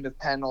kind of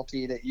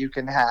penalty that you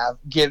can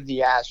give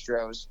the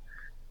Astros,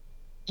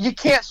 you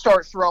can't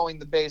start throwing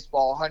the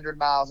baseball 100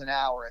 miles an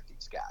hour at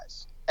these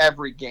guys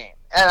every game.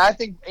 And I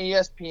think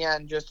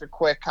ESPN, just a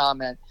quick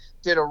comment,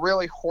 did a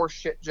really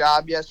horseshit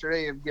job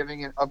yesterday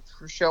of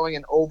showing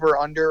an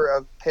over-under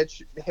of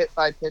hit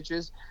by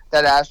pitches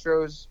that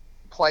Astros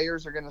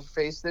players are going to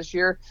face this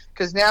year.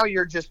 Because now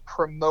you're just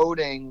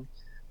promoting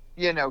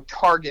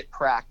target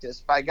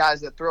practice by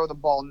guys that throw the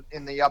ball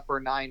in the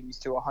upper 90s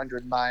to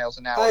 100 miles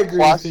an hour. I agree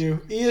with you.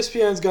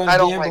 ESPN's gone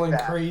gambling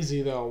like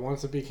crazy, though,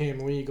 once it became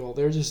legal.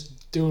 They're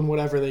just doing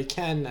whatever they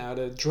can now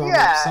to drum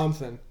Yeah, up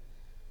something.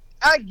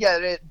 I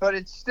get it, but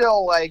it's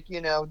still like,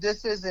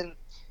 this isn't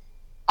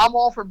 – I'm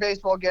all for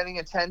baseball getting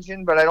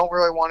attention, but I don't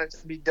really want it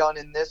to be done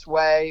in this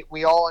way.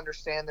 We all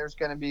understand there's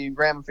going to be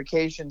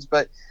ramifications,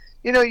 but,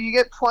 you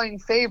get playing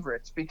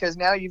favorites because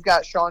now you've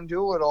got Sean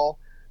Doolittle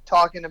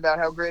talking about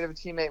how great of a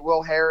teammate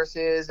Will Harris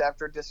is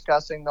after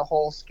discussing the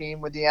whole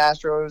scheme with the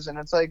Astros. And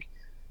it's like,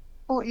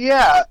 well,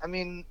 yeah, I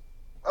mean,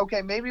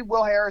 okay, maybe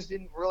Will Harris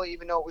didn't really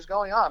even know what was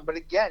going on. But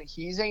again,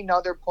 he's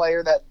another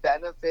player that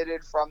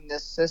benefited from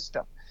this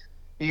system.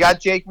 You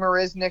got Jake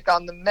Marisnick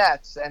on the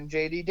Mets and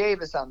J.D.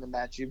 Davis on the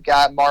Mets. You've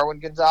got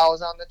Marwin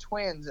Gonzalez on the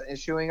Twins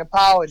issuing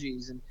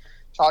apologies and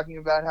talking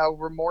about how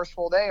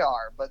remorseful they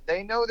are. But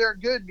they know they're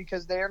good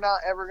because they are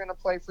not ever going to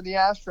play for the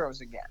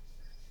Astros again.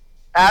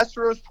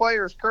 Astros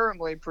players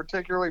currently,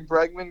 particularly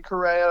Bregman,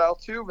 Correa,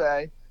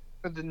 Altuve,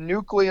 the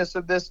nucleus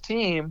of this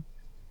team,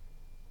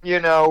 they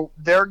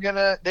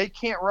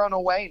can't run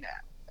away now.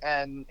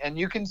 And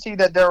you can see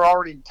that they're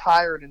already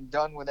tired and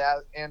done with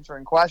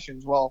answering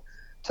questions. Well,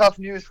 tough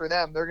news for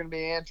them. They're going to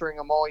be answering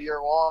them all year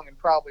long and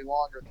probably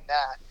longer than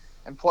that.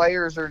 And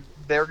players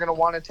they're going to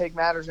want to take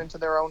matters into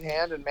their own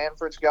hand, and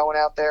Manfred's going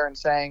out there and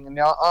saying,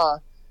 nuh-uh.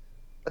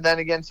 But then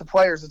against the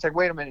players, it's like,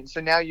 wait a minute. So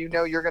now you're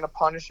going to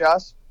punish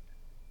us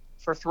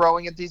for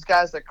throwing at these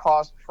guys that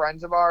cost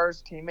friends of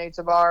ours, teammates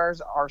of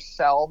ours,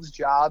 ourselves,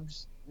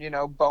 jobs,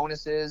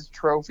 bonuses,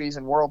 trophies,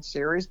 and World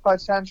Series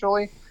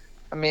potentially.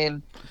 I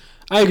mean,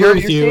 I agree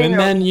with you. And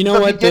then you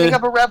know what? The beginning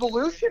of a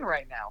revolution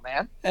right now,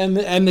 man.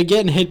 And the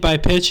getting hit by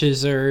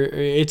pitches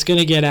it's going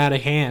to get out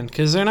of hand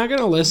because they're not going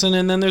to listen,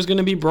 and then there's going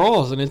to be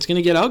brawls, and it's going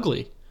to get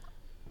ugly.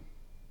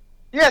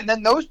 Yeah, and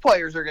then those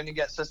players are going to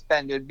get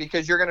suspended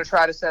because you're going to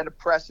try to set a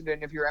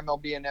precedent if you're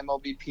MLB and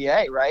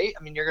MLBPA, right?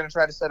 I mean, you're going to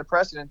try to set a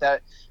precedent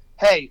that,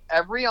 hey,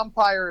 every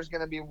umpire is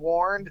going to be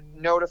warned,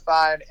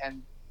 notified,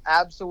 and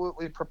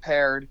absolutely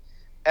prepared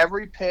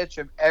every pitch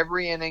of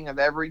every inning of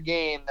every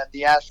game that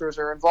the Astros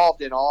are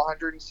involved in, all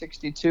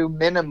 162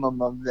 minimum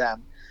of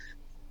them.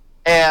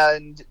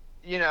 And,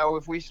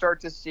 if we start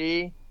to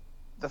see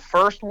the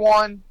first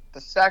one,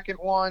 the second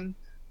one,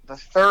 the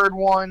third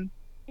one,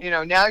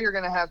 now you're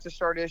going to have to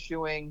start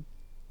issuing,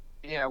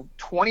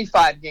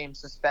 25-game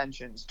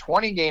suspensions,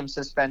 20-game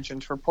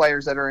suspensions for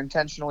players that are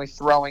intentionally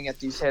throwing at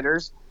these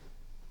hitters.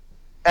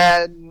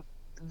 And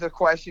the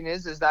question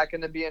is that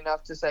going to be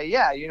enough to say,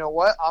 yeah, you know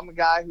what? I'm a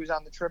guy who's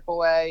on the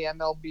AAA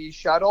MLB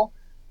shuttle.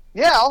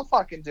 Yeah, I'll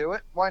fucking do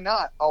it. Why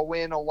not? I'll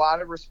win a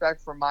lot of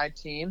respect from my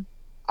team.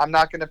 I'm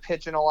not going to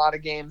pitch in a lot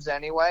of games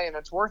anyway, and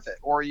it's worth it.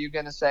 Or are you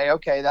going to say,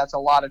 okay, that's a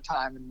lot of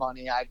time and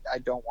money. I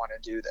don't want to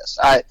do this.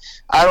 I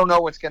don't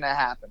know what's going to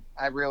happen.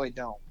 I really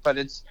don't. But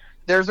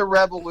there's a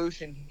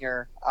revolution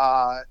here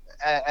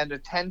and a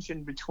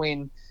tension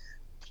between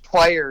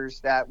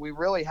players that we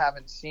really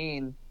haven't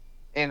seen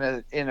in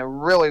a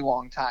really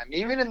long time,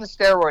 even in the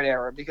steroid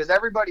era, because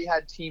everybody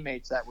had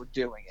teammates that were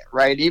doing it,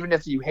 right? Even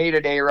if you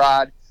hated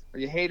A-Rod or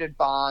you hated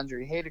Bonds or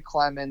you hated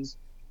Clemens,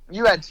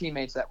 you had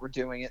teammates that were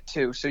doing it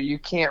too. So you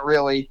can't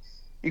really,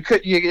 you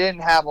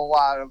didn't have a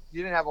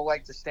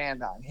leg to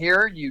stand on.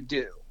 Here you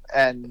do,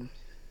 and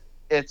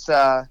it's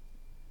a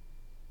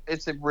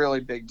really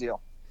big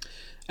deal.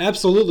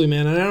 Absolutely,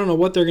 man. And I don't know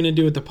what they're going to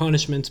do with the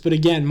punishments. But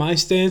again, my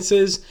stance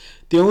is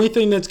the only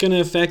thing that's going to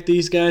affect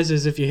these guys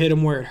is if you hit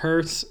them where it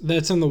hurts.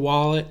 That's in the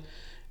wallet.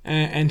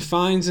 And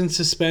fines and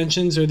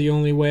suspensions are the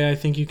only way I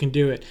think you can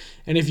do it.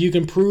 And if you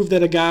can prove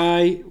that a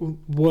guy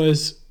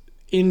was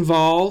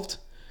involved,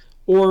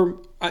 or,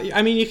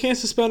 I mean, you can't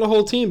suspend a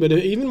whole team, but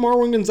even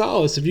Marwin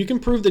Gonzalez, if you can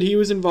prove that he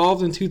was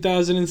involved in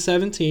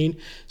 2017,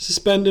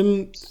 suspend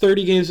him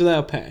 30 games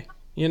without pay.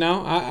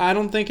 I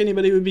don't think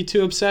anybody would be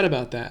too upset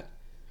about that.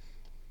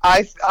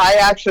 I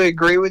actually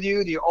agree with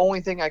you. The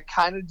only thing I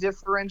kind of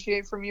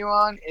differentiate from you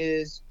on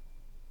is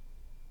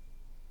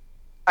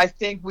I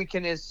think we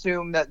can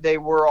assume that they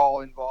were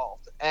all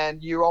involved.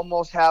 And you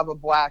almost have a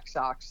Black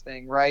Sox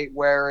thing, right?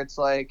 Where it's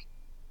like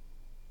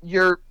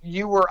you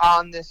were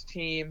on this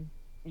team,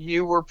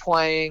 you were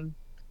playing,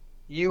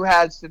 you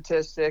had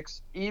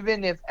statistics.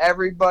 Even if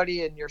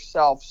everybody and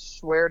yourself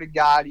swear to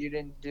God you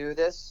didn't do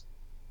this,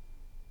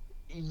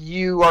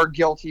 you are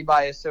guilty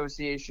by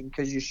association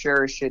because you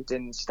sure as shit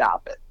didn't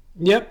stop it.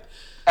 Yep.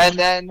 And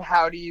then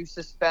how do you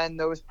suspend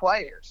those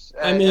players?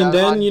 I mean,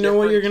 then you know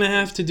what you're going to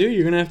have to do?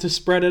 You're going to have to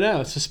spread it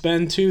out.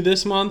 Suspend 2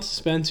 this month,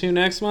 suspend 2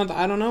 next month.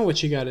 I don't know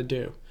what you got to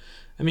do.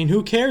 I mean,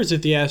 who cares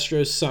if the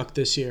Astros suck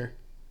this year?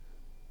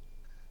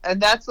 And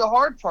that's the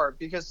hard part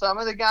because some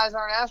of the guys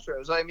aren't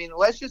Astros. I mean,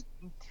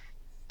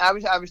 I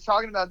was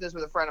talking about this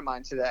with a friend of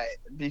mine today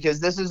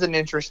because this is an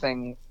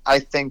interesting, I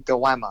think,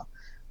 dilemma.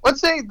 Let's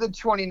say the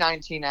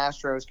 2019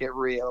 Astros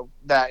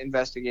that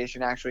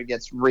investigation actually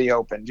gets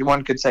reopened.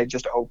 One could say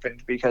just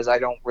opened because I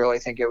don't really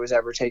think it was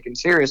ever taken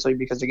seriously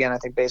because, again, I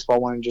think baseball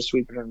wanted to just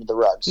sweep it under the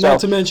rug. Not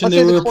to mention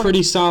they were a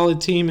pretty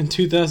solid team in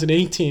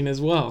 2018 as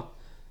well.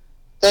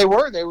 They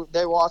were.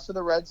 They lost to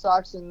the Red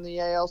Sox in the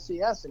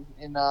ALCS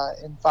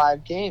in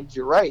 5 games.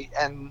 You're right,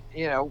 and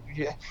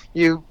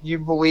you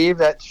believe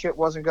that shit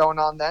wasn't going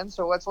on then.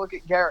 So let's look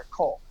at Garrett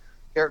Cole.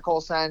 Garrett Cole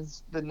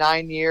signs the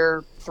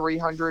 9-year,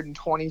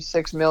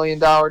 $326 million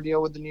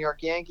deal with the New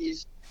York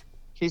Yankees.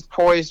 He's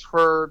poised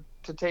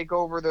to take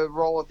over the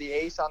role of the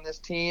ace on this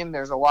team.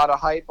 There's a lot of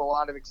hype, a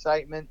lot of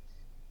excitement.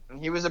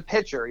 He was a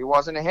pitcher. He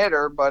wasn't a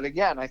hitter, but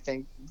again, I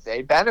think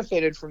they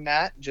benefited from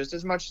that just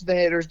as much as the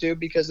hitters do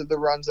because of the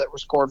runs that were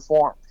scored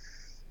for them.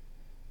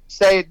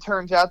 Say it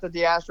turns out that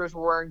the Astros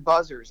were wearing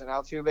buzzers and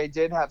Altuve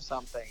did have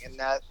something, and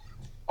that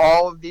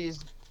all of these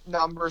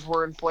numbers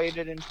were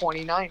inflated in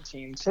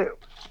 2019 too.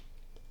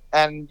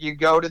 And you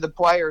go to the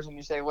players and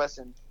you say,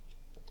 listen,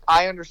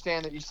 I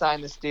understand that you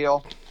signed this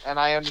deal, and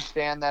I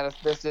understand that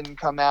if this didn't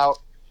come out,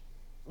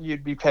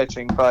 you'd be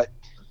pitching, but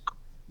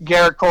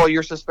Garrett Cole,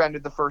 you're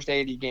suspended the first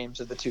 80 games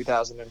of the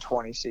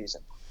 2020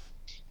 season.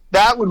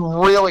 That would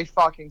really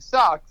fucking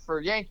suck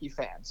for Yankee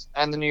fans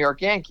and the New York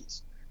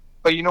Yankees.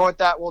 But you know what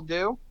that will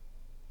do?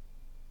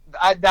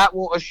 That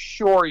will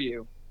assure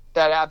you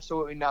that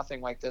absolutely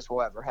nothing like this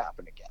will ever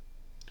happen again.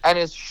 And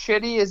as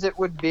shitty as it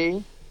would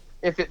be,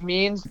 if it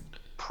means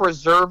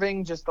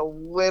preserving just a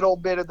little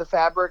bit of the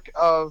fabric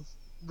of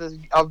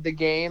the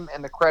game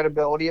and the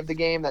credibility of the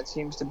game that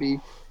seems to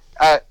be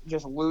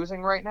just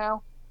losing right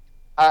now,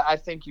 I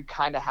think you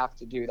kind of have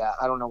to do that.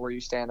 I don't know where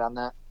you stand on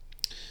that.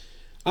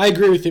 I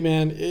agree with you,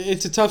 man.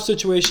 It's a tough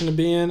situation to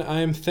be in.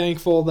 I'm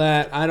thankful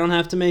that I don't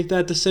have to make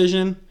that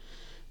decision.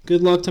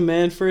 Good luck to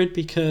Manfred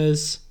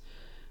because,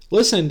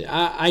 listen,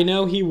 I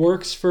know he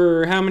works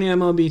for, how many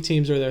MLB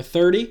teams are there?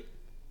 30?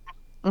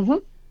 Mm-hmm.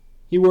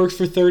 He works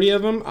for 30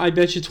 of them. I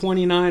bet you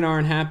 29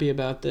 aren't happy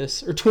about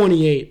this. Or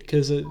 28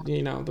 because,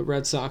 the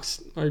Red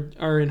Sox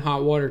are in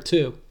hot water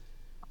too.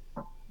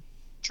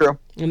 True.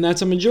 And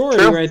that's a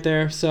majority right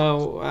there.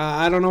 So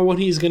I don't know what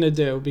he's going to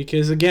do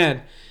because,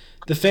 again,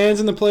 the fans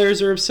and the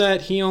players are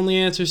upset. He only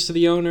answers to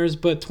the owners,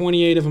 but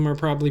 28 of them are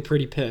probably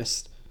pretty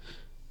pissed.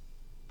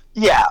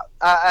 Yeah,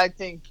 I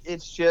think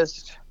it's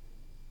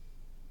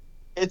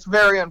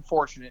very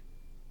unfortunate.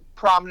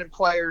 Prominent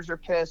players are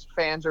pissed,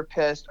 fans are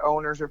pissed,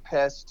 owners are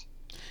pissed.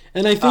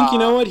 And I think, you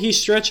know what, he's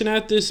stretching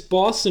out this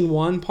Boston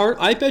one part.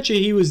 I bet you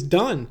he was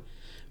done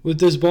with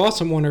this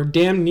Boston one, or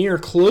damn near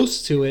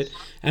close to it,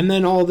 and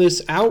then all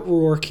this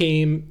outroar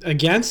came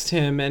against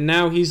him, and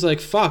now he's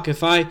like, fuck,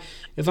 if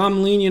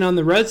I'm lenient on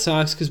the Red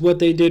Sox because what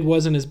they did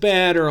wasn't as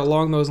bad or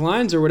along those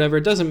lines or whatever,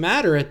 it doesn't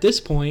matter at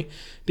this point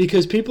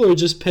because people are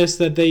just pissed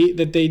that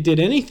they did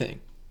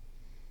anything.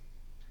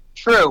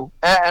 True.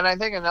 And I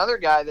think another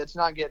guy that's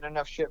not getting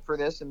enough shit for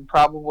this and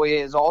probably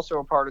is also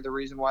a part of the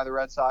reason why the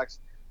Red Sox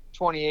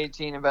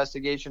 2018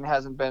 investigation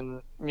hasn't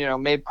been,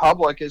 made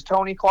public is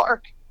Tony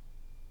Clark.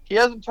 He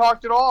hasn't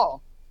talked at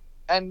all.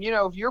 And,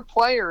 if you're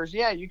players,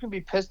 yeah, you can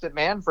be pissed at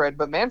Manfred,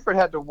 but Manfred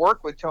had to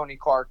work with Tony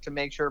Clark to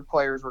make sure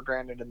players were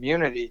granted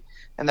immunity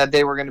and that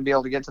they were going to be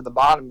able to get to the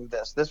bottom of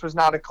this. This was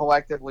not a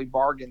collectively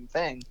bargained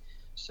thing.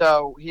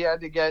 So he had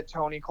to get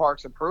Tony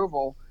Clark's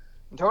approval,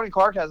 and Tony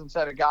Clark hasn't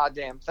said a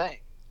goddamn thing.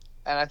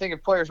 And I think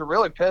if players are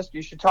really pissed,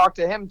 you should talk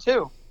to him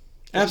too.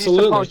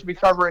 Absolutely. He's supposed to be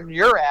covering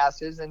your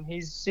asses, and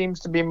he seems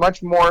to be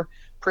much more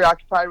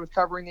preoccupied with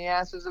covering the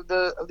asses of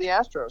the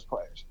Astros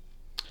players.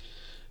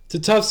 It's a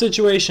tough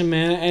situation,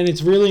 man, and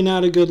it's really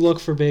not a good look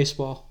for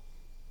baseball.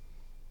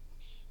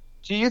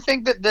 Do you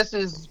think that this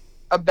is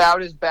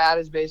about as bad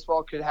as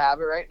baseball could have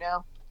it right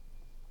now?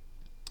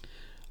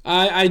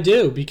 I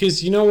do,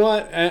 because you know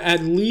what?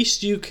 At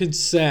least you could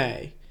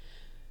say,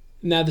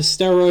 now the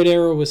steroid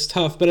era was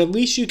tough, but at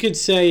least you could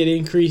say it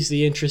increased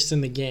the interest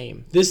in the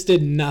game. This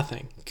did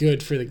nothing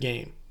good for the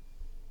game.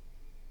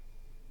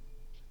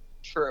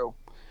 True.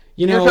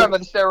 You're talking about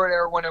the steroid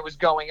era when it was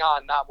going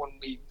on, not when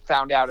we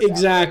found out about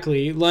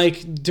exactly. It.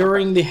 Like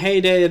during the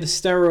heyday of the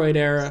steroid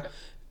era,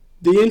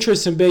 the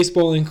interest in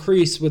baseball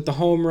increased with the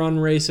home run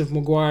race of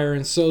McGwire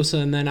and Sosa,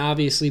 and then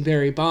obviously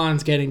Barry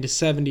Bonds getting to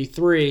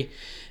 73,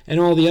 and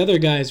all the other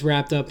guys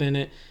wrapped up in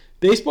it.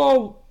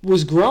 Baseball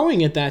was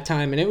growing at that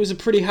time, and it was a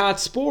pretty hot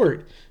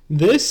sport.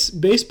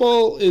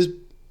 Baseball is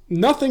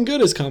nothing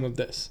good has come of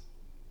this.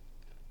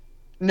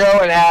 No,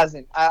 it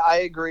hasn't.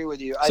 I agree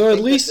with you. So at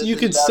least you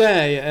could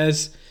say,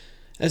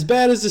 as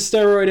bad as the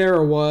steroid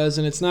era was,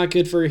 and it's not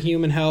good for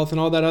human health and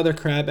all that other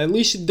crap, at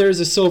least there's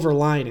a silver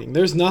lining.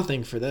 There's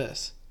nothing for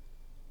this.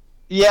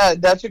 Yeah,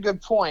 that's a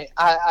good point.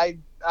 I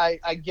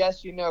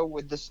guess,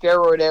 with the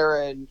steroid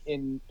era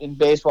in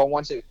baseball,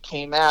 once it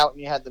came out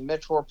and you had the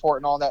Mitchell report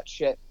and all that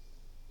shit,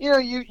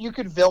 you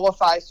could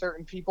vilify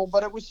certain people,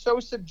 but it was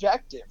so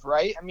subjective,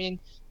 right? I mean,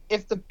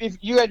 if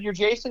you had your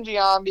Jason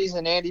Giambis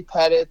and Andy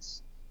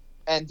Pettitts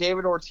and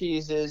David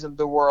Ortiz's of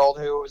the world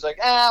who was like,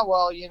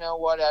 well, you know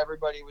what,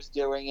 everybody was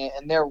doing it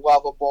and they're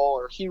lovable,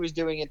 or he was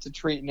doing it to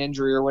treat an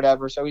injury or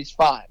whatever, so he's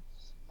fine.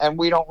 And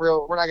we're not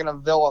going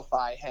to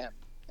vilify him.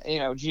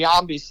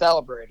 Giambi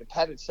celebrated,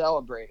 Pettit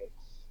celebrated.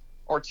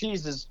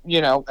 Ortiz is,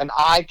 an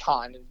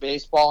icon in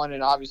baseball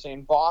and obviously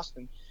in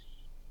Boston.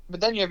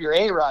 But then you have your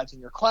A-Rods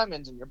and your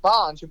Clemens and your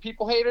Bonds, who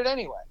people hated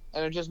anyway.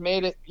 And it just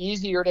made it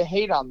easier to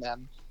hate on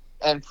them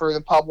and for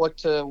the public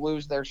to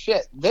lose their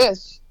shit.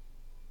 There's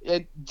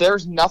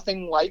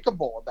nothing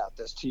likable about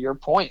this, to your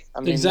point. I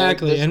mean,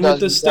 exactly. And with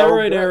the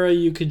steroid era,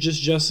 you could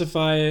just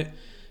justify it.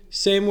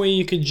 Same way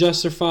you could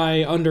justify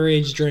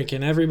underage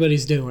drinking.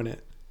 Everybody's doing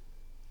it.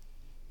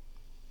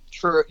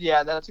 True.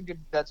 Yeah, that's a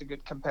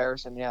good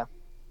comparison, yeah.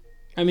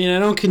 I mean, I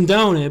don't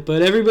condone it,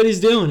 but everybody's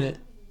doing it.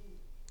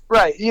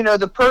 Right.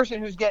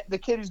 The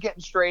kid who's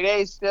getting straight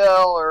A's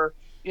still, or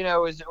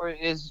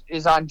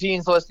is on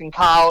Dean's List in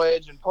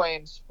college and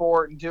playing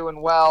sport and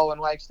doing well and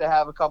likes to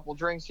have a couple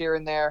drinks here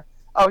and there.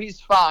 Oh,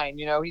 he's fine.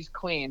 He's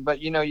clean.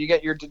 But you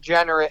get your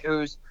degenerate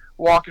who's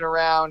walking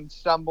around,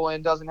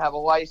 stumbling, doesn't have a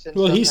license.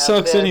 Well, he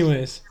sucks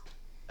anyways.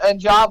 And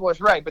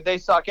jobless, right? But they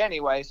suck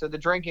anyway. So the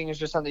drinking is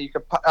just something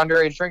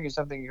underage drinking is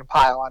something you can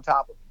pile on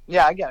top of.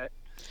 Yeah, I get it.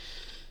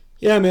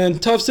 Yeah, man,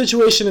 tough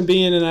situation to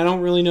be in, and I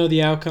don't really know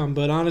the outcome.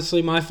 But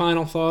honestly, my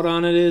final thought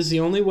on it is the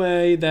only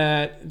way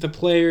that the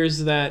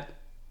players that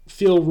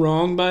feel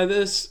wrong by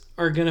this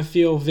are going to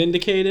feel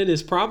vindicated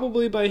is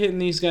probably by hitting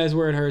these guys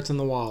where it hurts in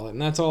the wallet.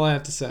 And that's all I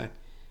have to say.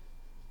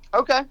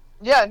 Okay.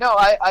 Yeah, no,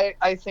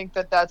 I think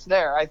that's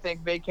there. I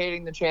think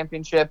vacating the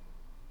championship,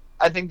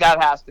 I think that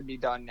has to be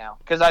done now.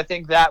 Because I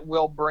think that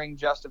will bring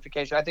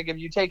justification. I think if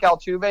you take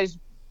Altuve's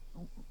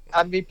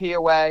MVP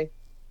away,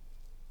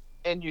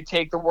 and you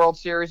take the World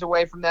Series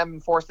away from them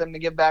and force them to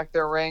give back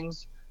their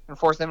rings and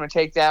force them to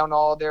take down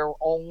all their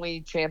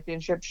only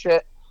championship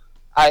shit,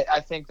 I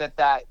think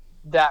that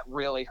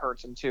really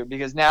hurts them too,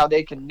 because now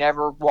they can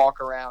never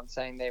walk around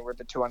saying they were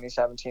the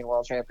 2017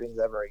 World Champions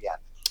ever again.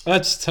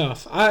 That's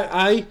tough.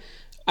 I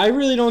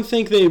really don't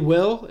think they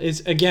will.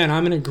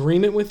 I'm in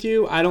agreement with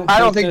you. I don't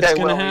think that's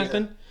going to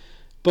happen. Either.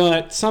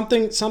 But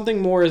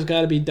something more has got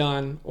to be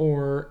done,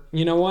 or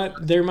you know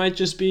what? There might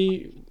just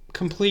be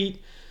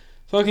complete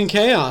fucking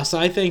chaos.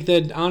 I think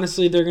that,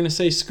 honestly, they're going to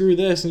say screw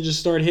this and just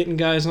start hitting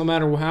guys no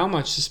matter how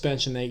much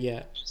suspension they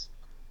get.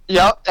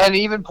 Yep, and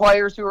even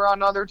players who are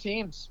on other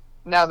teams,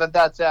 now that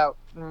that's out.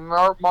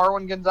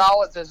 Marwin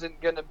Gonzalez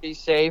isn't going to be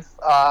safe.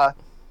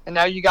 And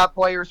now you got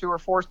players who are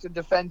forced to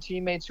defend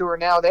teammates who are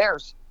now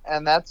theirs.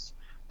 And that's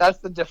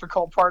the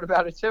difficult part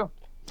about it, too.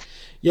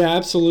 Yeah,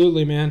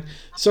 absolutely, man.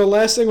 So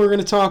last thing we're going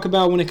to talk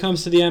about when it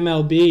comes to the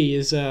MLB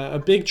is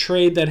a big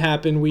trade that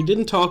happened. We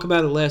didn't talk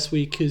about it last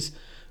week because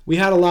we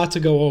had a lot to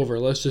go over.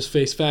 Let's just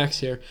face facts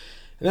here.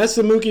 And that's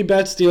the Mookie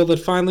Betts deal that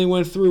finally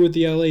went through with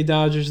the LA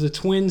Dodgers. The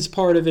Twins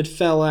part of it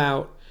fell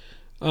out,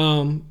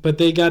 but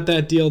they got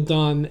that deal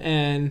done,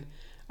 and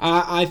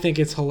I think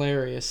it's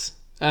hilarious.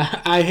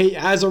 I hate,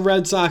 as a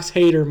Red Sox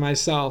hater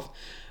myself,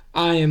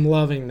 I am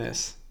loving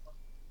this.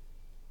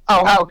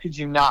 Oh, how could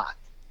you not?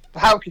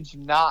 How could you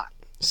not?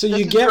 So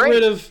you get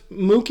rid of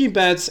Mookie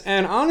Betts,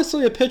 and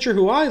honestly a pitcher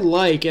who I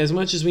like as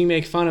much as we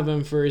make fun of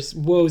him for his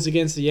woes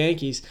against the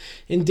Yankees,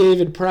 in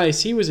David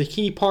Price. He was a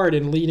key part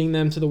in leading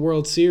them to the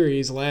World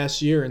Series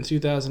last year in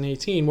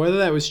 2018, whether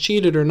that was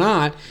cheated or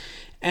not.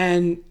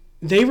 And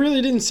they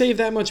really didn't save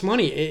that much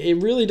money.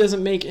 It really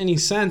doesn't make any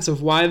sense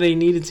of why they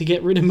needed to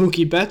get rid of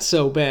Mookie Betts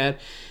so bad.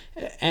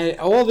 And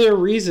all their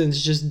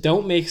reasons just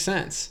don't make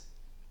sense.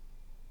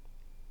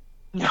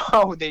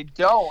 No, they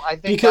don't. I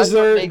think because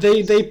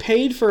they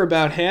paid for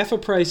about half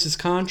of Price's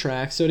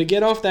contract. So to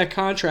get off that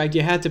contract,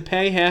 you had to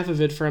pay half of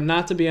it for him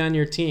not to be on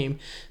your team.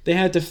 They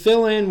had to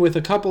fill in with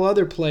a couple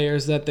other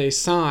players that they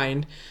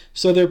signed.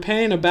 So they're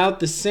paying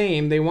about the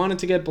same. They wanted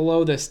to get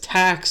below this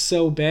tax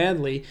so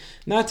badly.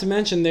 Not to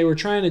mention they were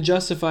trying to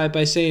justify it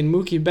by saying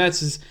Mookie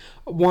Betts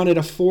wanted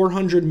a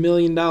 $400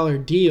 million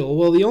deal.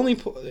 Well,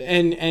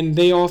 and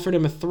they offered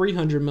him a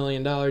 $300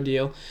 million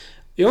deal.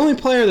 The only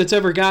player that's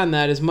ever gotten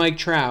that is Mike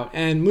Trout,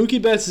 and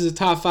Mookie Betts is a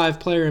top 5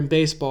 player in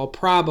baseball,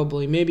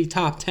 probably, maybe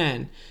top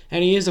 10,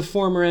 and he is a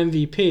former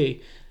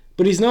MVP.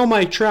 But he's no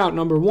Mike Trout,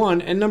 number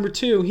one, and number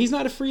two, he's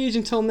not a free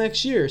agent until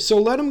next year. So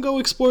let him go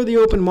explore the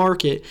open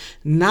market,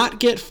 not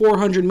get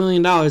 $400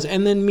 million,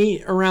 and then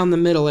meet around the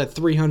middle at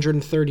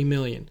 $330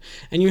 million.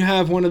 And you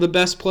have one of the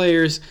best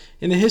players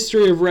in the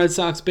history of Red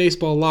Sox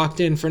baseball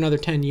locked in for another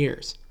 10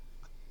 years.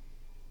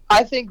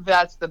 I think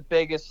that's the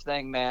biggest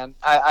thing, man.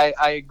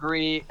 I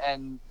agree,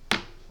 and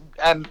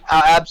I'm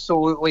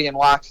absolutely in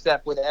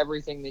lockstep with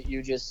everything that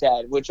you just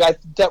said, which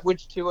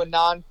to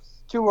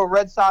a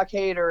Red Sox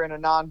hater and a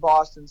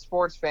non-Boston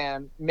sports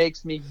fan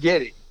makes me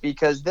giddy,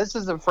 because this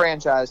is a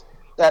franchise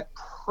that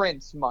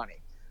prints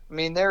money. I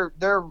mean, they're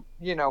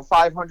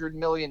 $500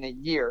 million a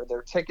year.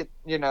 Their ticket,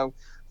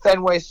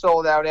 Fenway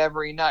sold out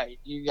every night.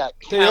 You got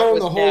they own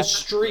the whole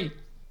street.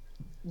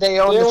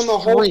 They own the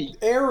whole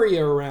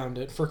area around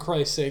it, for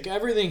Christ's sake.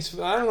 Everything's...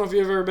 I don't know if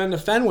you've ever been to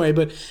Fenway,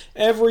 but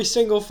every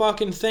single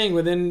fucking thing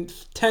within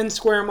 10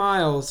 square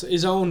miles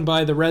is owned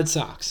by the Red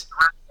Sox.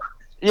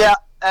 Yeah,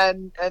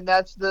 and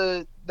that's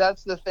the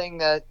thing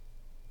that,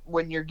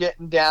 when you're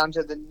getting down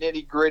to the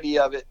nitty-gritty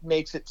of it,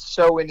 makes it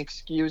so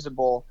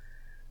inexcusable,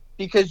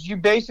 because you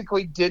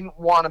basically didn't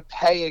want to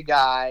pay a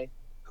guy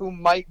who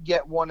might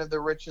get one of the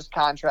richest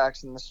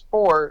contracts in the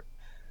sport,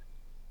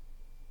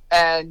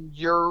 and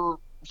you're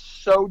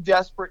so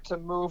desperate to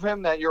move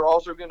him that you're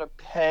also going to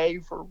pay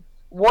for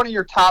one of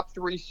your top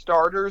 3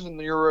 starters in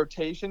your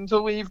rotation to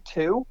leave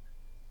too.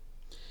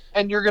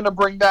 And you're going to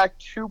bring back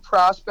 2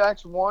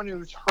 prospects, one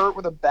who's hurt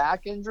with a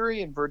back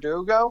injury in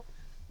Verdugo.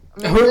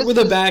 I mean, hurt with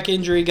a back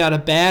injury, got a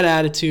bad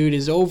attitude,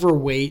 is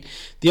overweight.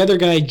 The other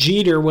guy,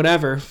 Jeter,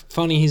 whatever,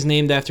 funny he's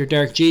named after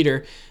Derek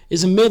Jeter,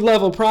 is a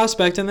mid-level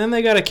prospect, and then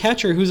they got a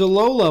catcher who's a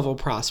low-level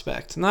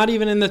prospect, not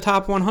even in the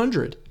top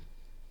 100.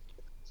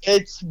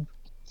 It's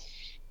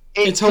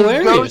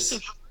hilarious.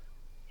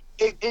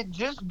 It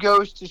just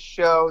goes to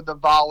show the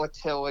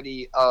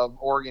volatility of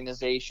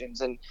organizations.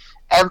 And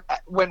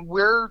when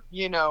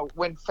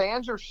when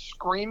fans are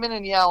screaming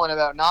and yelling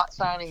about not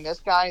signing this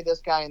guy,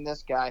 and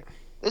this guy,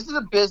 this is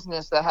a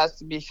business that has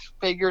to be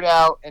figured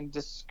out and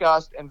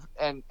discussed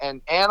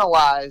and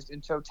analyzed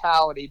in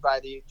totality by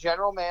the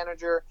general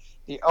manager,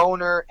 the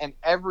owner, and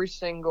every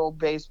single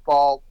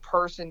baseball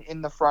person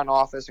in the front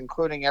office,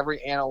 including every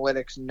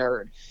analytics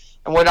nerd.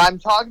 And what I'm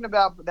talking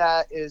about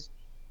that is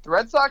the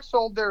Red Sox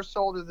sold their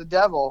soul to the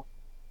devil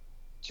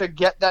to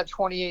get that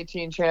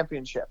 2018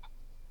 championship.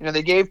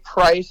 They gave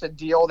Price a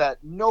deal that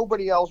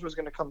nobody else was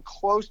going to come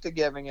close to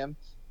giving him,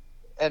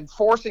 and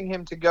forcing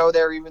him to go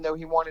there even though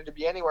he wanted to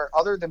be anywhere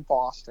other than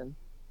Boston.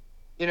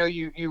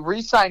 You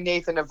re-signed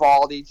Nathan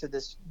Eovaldi to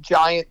this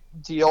giant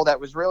deal that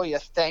was really a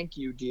thank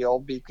you deal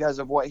because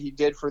of what he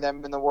did for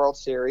them in the World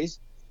Series.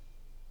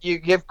 You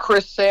give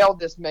Chris Sale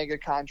this mega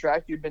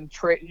contract. You've been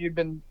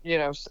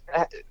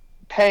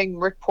paying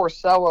Rick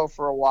Porcello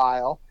for a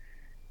while,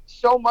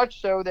 so much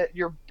so that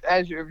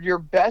your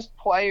best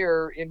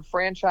player in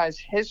franchise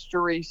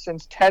history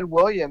since Ted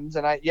Williams,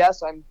 and I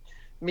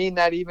mean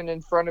that even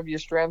in front of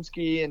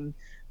Yastrzemski and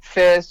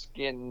Fisk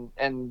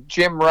and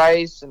Jim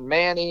Rice and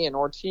Manny and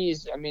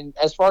Ortiz. I mean,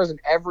 as far as an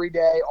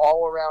everyday,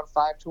 all-around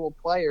five-tool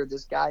player,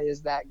 this guy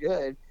is that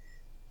good.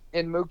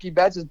 And Mookie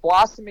Betts is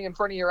blossoming in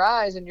front of your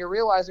eyes, and you're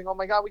realizing, oh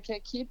my God, we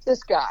can't keep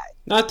this guy.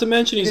 Not to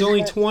mention he's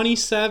only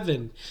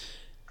 27.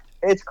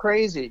 It's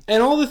crazy.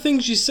 And all the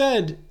things you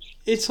said,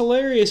 it's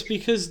hilarious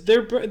because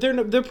they're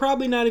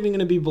probably not even going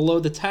to be below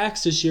the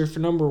tax this year for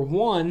number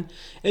one.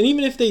 And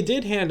even if they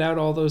did hand out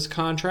all those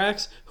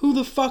contracts, who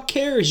the fuck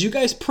cares? You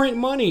guys print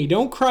money.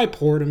 Don't cry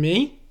poor to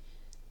me.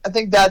 I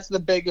think that's the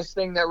biggest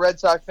thing that Red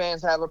Sox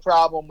fans have a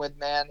problem with,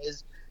 man,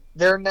 is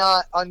they're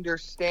not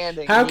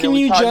understanding. How can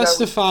you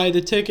justify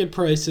the ticket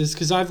prices?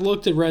 Because I've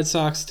looked at Red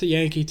Sox to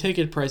Yankee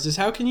ticket prices.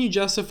 How can you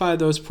justify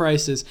those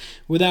prices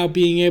without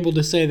being able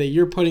to say that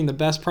you're putting the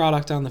best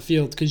product on the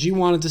field because you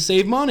wanted to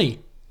save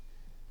money?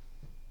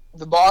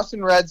 The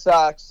Boston Red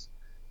Sox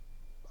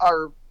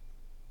are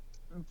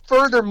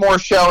furthermore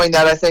showing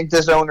that I think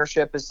this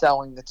ownership is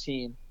selling the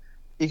team.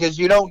 Because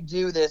you don't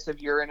do this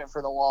if you're in it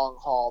for the long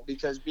haul.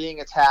 Because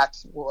being a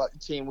tax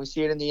team, we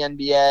see it in the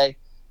NBA,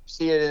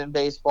 see it in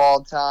baseball all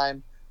the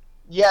time.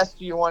 Yes,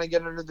 do you want to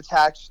get under the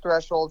tax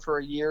threshold for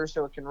a year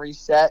so it can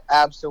reset?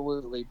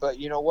 Absolutely. But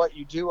you know what?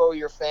 You do owe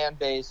your fan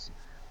base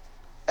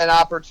an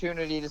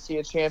opportunity to see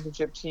a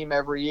championship team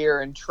every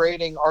year, and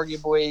trading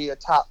arguably a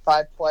top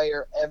 5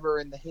 player ever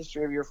in the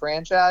history of your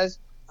franchise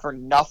for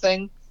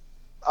nothing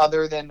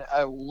other than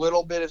a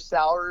little bit of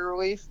salary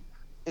relief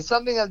is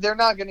something that they're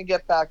not going to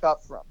get back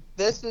up from.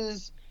 This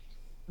is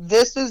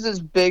as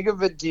big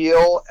of a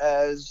deal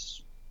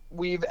as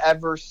we've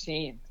ever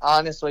seen,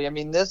 honestly. I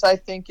mean, this, I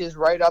think, is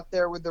right up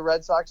there with the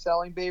Red Sox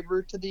selling Babe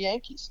Ruth to the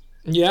Yankees.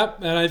 Yep,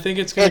 and I think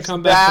it's going to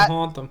come back to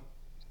haunt them.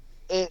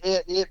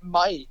 It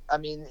might. I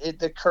mean,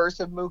 the curse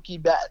of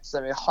Mookie Betts.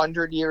 I mean,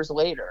 100 years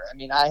later. I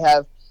mean, I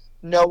have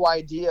no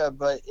idea,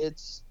 but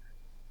it's,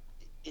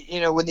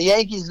 when the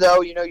Yankees,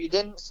 though, you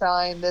didn't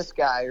sign this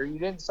guy, or you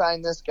didn't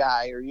sign this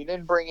guy, or you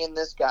didn't bring in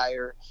this guy,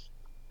 or,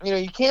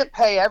 you can't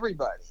pay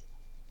everybody.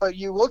 But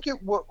you look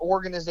at what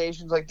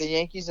organizations like the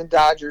Yankees and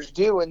Dodgers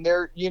do, and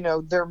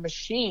they're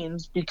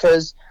machines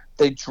because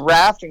they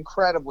draft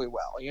incredibly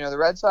well. The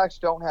Red Sox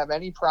don't have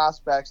any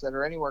prospects that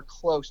are anywhere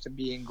close to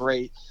being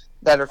great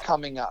that are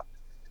coming up.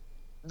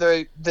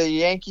 The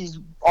Yankees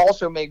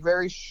also make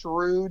very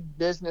shrewd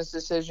business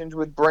decisions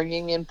with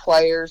bringing in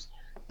players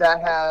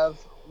that have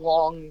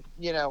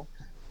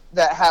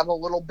that have a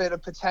little bit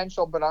of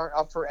potential but aren't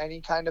up for any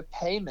kind of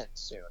payment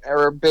soon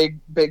or a big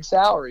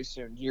salary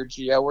soon. Your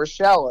Gio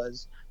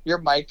Urshela's, your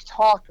Mike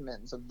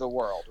Tauchmans of the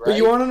world, right? But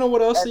you want to know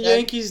what else the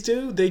Yankees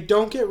do? They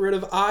don't get rid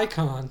of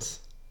icons.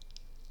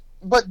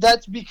 But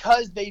that's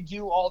because they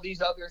do all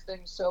these other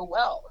things so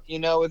well.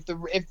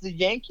 If the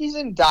Yankees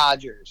and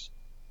Dodgers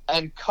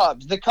and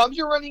Cubs, the Cubs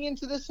are running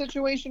into this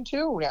situation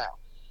too now,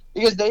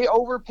 because they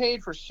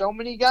overpaid for so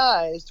many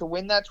guys to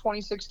win that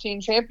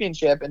 2016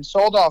 championship and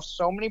sold off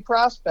so many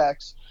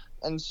prospects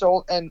and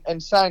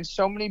signed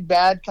so many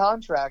bad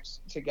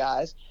contracts to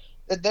guys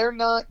that they're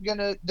not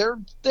gonna.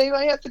 They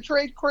might have to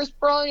trade Chris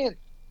Bryant.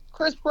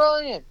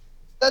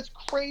 That's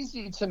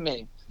crazy to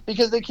me.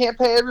 Because they can't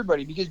pay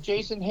everybody. Because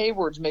Jason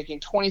Hayward's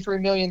making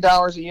 $23 million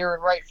a year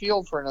in right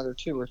field for another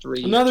 2 or 3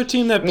 years. Another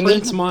team that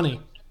prints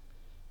money.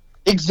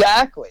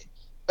 Exactly.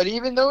 But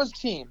even those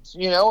teams,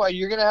 you're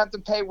going to have to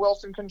pay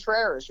Wilson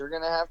Contreras. You're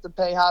going to have to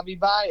pay Javi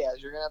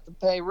Baez. You're going to have to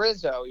pay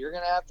Rizzo. You're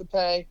going to have to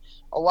pay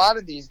a lot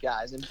of these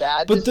guys. And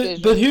bad decisions.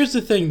 But here's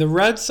the thing. The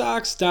Red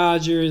Sox,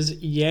 Dodgers,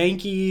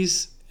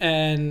 Yankees,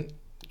 and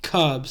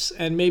Cubs,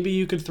 and maybe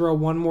you could throw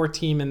one more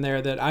team in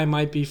there that I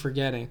might be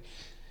forgetting,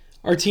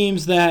 are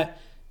teams that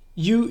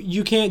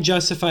you can't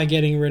justify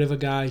getting rid of a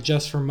guy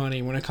just for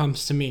money when it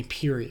comes to me,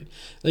 period.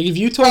 Like, if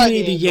you told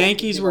me the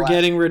Yankees were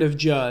getting rid of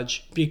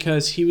Judge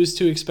because he was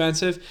too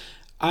expensive,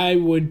 I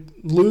would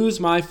lose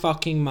my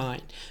fucking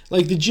mind.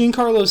 Like the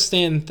Giancarlo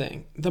Stanton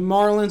thing. The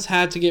Marlins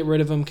had to get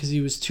rid of him because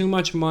he was too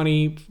much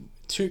money,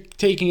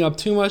 taking up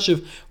too much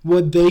of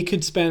what they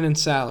could spend in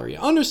salary.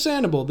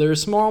 Understandable. They're a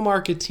small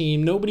market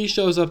team. Nobody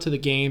shows up to the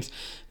games.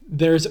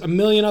 There's a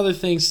million other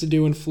things to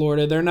do in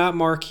Florida. They're not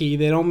marquee.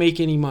 They don't make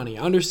any money.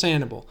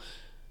 Understandable.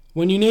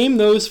 When you name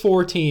those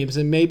 4 teams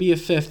and maybe a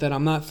fifth that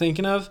I'm not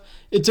thinking of,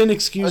 it's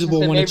inexcusable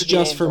when it's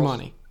just for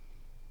money.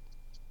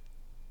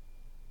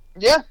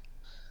 Yeah.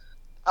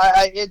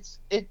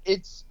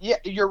 Yeah,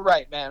 you're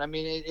right, man. I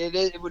mean,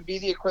 it would be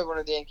the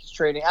equivalent of the Yankees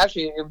trading.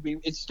 Actually,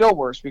 it's still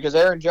worse because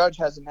Aaron Judge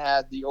hasn't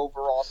had the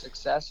overall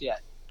success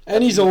yet.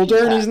 And he's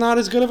older and he's not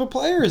as good of a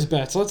player as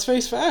Betts. Let's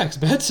face facts.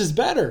 Betts is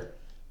better.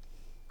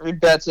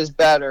 Betts is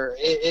better.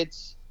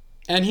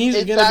 And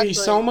he's going to be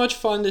so much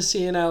fun to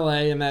see in LA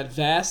in that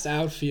vast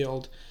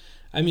outfield.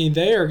 I mean,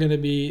 they are going to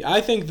be. I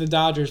think the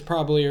Dodgers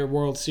probably are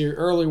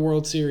early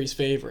World Series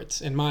favorites,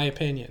 in my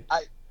opinion.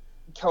 I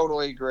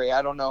totally agree.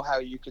 I don't know how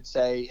you could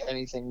say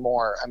anything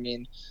more. I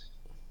mean,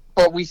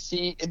 but we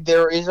see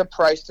there is a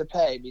price to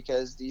pay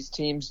because these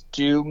teams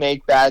do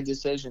make bad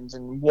decisions,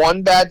 and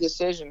one bad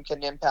decision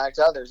can impact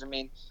others. I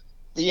mean,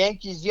 the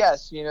Yankees,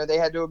 yes, they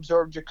had to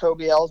absorb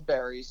Jacoby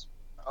Ellsbury's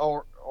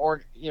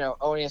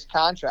owner's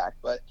contract,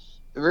 but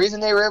the reason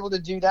they were able to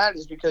do that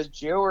is because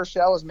Gio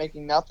Urshela is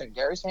making nothing,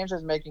 Gary Sanchez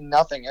is making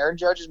nothing, Aaron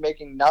Judge is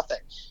making nothing.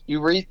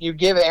 You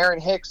give Aaron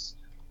Hicks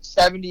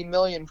 $70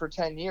 million for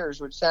 10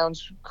 years, which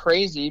sounds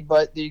crazy,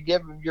 but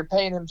you're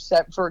paying him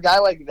for a guy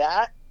like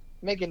that,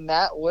 making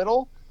that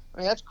little. I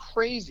mean, that's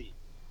crazy.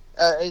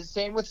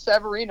 Same with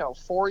Severino,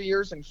 4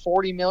 years and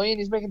 $40 million.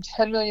 He's making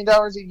 $10 million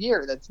a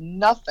year. That's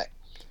nothing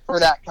for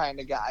that kind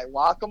of guy.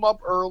 Lock him up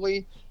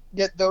early.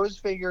 Get those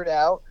figured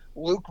out.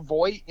 Luke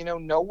Voit,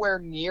 nowhere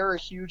near a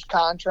huge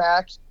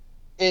contract.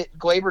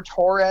 Gleyber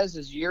Torres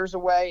is years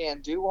away,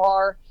 and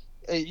Duhar.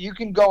 You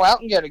can go out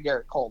and get a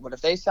Garrett Cole, but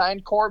if they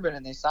signed Corbin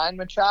and they signed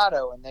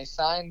Machado and they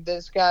signed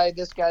this guy,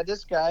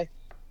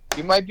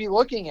 you might be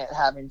looking at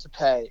having to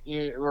pay.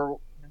 Or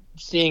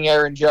seeing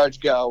Aaron Judge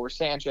go or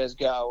Sanchez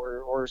go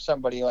or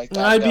somebody like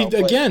that. I'd be,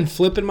 again,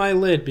 flipping my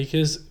lid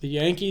because the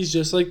Yankees,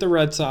 just like the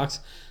Red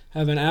Sox,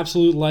 have an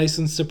absolute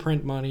license to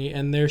print money,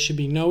 and there should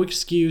be no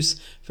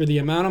excuse for the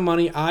amount of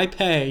money I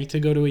pay to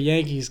go to a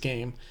Yankees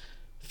game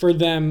for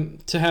them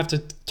to have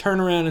to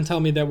turn around and tell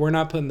me that we're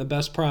not putting the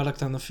best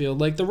product on the field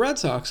like the Red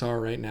Sox are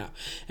right now.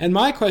 And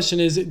my question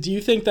is, do you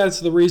think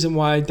that's the reason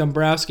why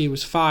Dombrowski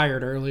was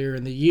fired earlier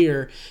in the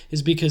year,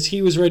 is because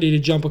he was ready to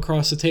jump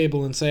across the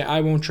table and say,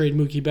 I won't trade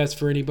Mookie Betts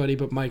for anybody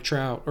but Mike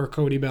Trout or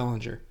Cody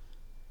Bellinger?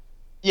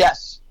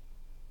 Yes,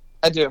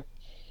 I do.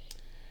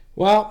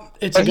 Well,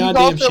 it's a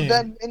goddamn shame. But he's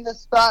also been in the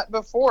spot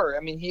before.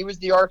 I mean, he was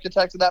the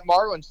architect of that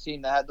Marlins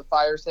team that had the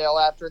fire sale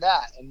after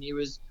that, and he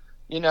was,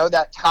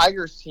 that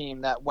Tigers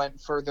team that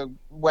went for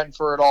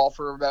it all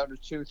for about a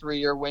 2-3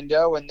 year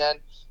window, and then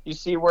you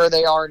see where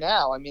they are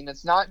now. I mean,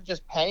 it's not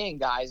just paying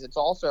guys; it's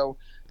also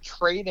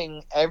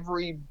trading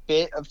every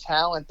bit of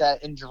talent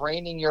and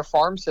draining your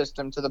farm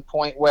system to the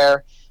point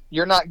where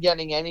you're not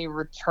getting any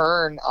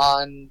return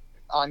on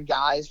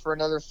guys for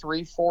another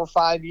 3, 4,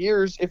 5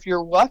 years if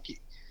you're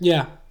lucky.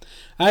 Yeah,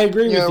 I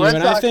agree with you,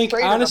 and I think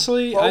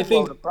honestly, I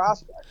think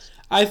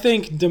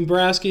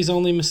Dombrowski's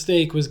only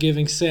mistake was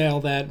giving Sale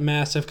that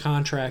massive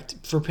contract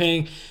for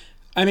paying.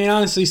 I mean,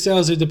 honestly,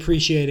 Sale's a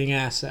depreciating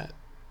asset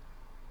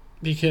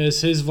because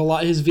his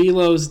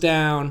velo's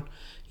down.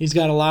 He's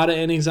got a lot of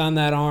innings on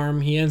that arm.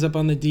 He ends up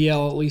on the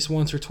DL at least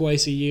once or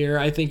twice a year.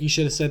 I think you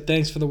should have said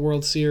thanks for the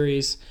World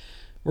Series.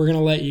 We're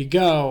gonna let you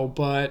go,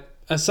 but.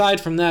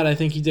 Aside from that, I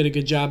think he did a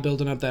good job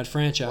building up that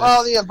franchise.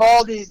 Well, the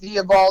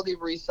Evaldi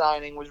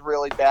re-signing was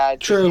really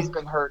bad. True. He's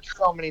been hurt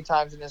so many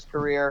times in his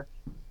career.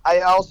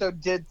 I also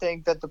did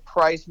think that the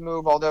Price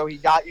move, although he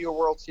got you a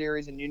World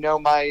Series, and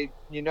my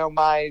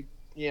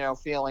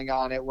feeling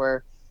on it,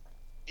 where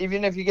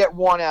even if you get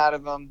one out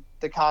of him,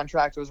 the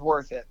contract was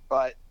worth it.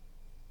 But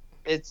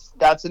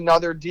that's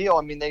another deal.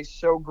 I mean, they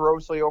so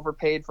grossly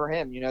overpaid for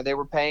him. They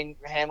were paying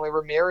Hanley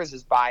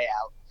Ramirez's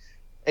buyout.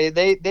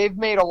 They've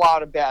made a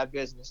lot of bad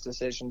business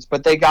decisions,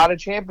 but they got a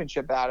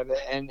championship out of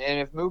it. And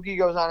if Mookie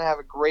goes on to have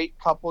a great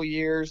couple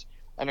years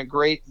and a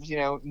great,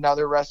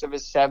 another rest of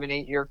his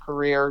 7-8 year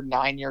career,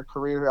 9-year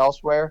career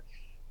elsewhere,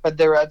 but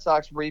the Red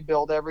Sox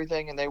rebuild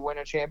everything and they win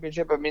a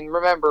championship. I mean,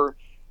 remember,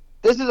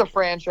 this is a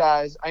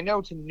franchise, I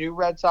know to new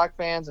Red Sox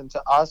fans and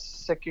to us,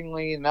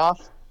 sickeningly enough,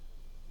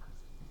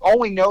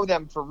 only know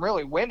them from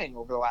really winning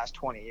over the last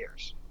 20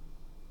 years.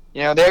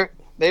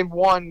 They've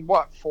won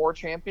what, 4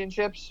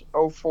 championships?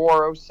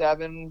 04,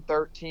 07,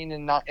 13,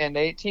 and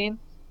 18,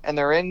 and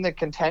they're in the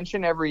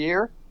contention every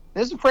year.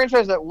 This is a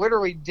franchise that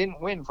literally didn't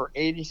win for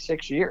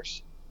 86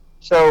 years.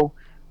 So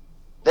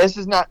this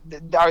is not.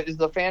 Is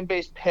the fan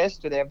base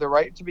pissed? Do they have the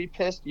right to be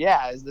pissed?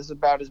 Yeah. Is this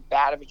about as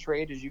bad of a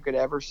trade as you could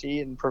ever see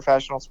in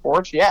professional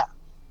sports? Yeah.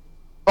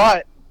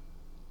 But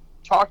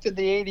talk to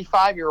the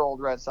 85-year-old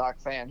Red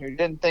Sox fan who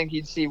didn't think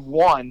he'd see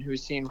one,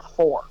 who's seen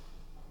four.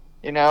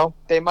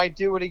 They might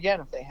do it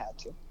again if they had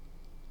to.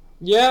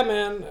 Yeah,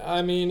 man.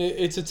 I mean,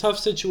 it's a tough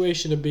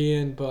situation to be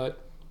in, but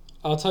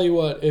I'll tell you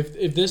what.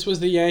 If this was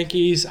the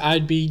Yankees,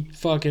 I'd be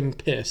fucking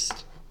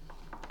pissed.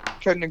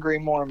 Couldn't agree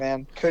more,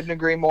 man. Couldn't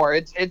agree more.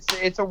 It's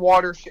a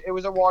watershed. It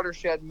was a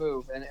watershed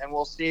move, and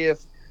we'll see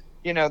if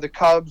the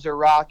Cubs or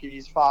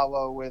Rockies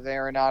follow with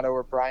Arenado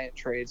or Bryant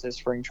trades as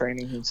spring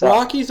training himself.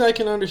 Rockies, I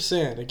can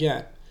understand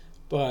again,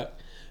 but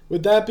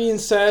with that being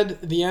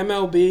said, the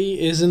MLB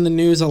is in the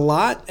news a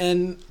lot,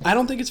 and I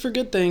don't think it's for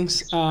good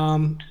things.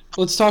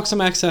 Let's talk some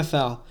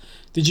XFL.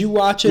 Did you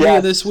watch any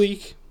of this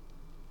week?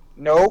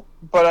 Nope,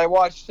 but I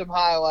watched some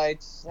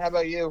highlights. How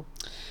about you?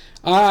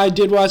 I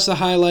did watch the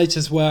highlights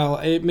as well.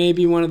 It may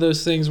be one of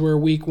those things where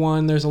week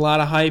one there's a lot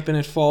of hype and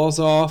it falls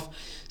off.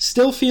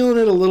 Still feeling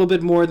it a little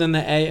bit more than the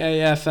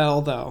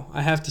AAFL, though,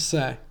 I have to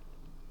say.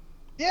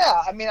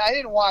 Yeah, I mean, I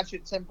didn't watch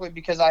it simply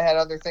because I had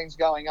other things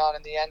going on,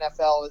 and the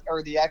NFL,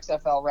 or the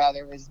XFL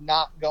rather, is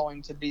not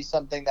going to be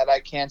something that I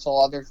cancel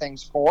other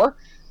things for.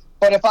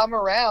 But if I'm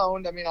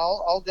around, I mean,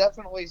 I'll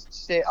definitely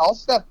stay. I'll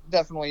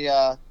definitely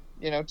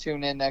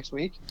tune in next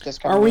week.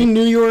 Are we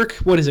New York?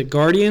 What is it?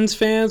 Guardians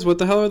fans? What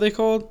the hell are they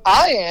called?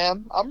 I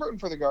am. I'm rooting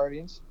for the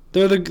Guardians.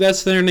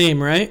 That's their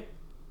name, right?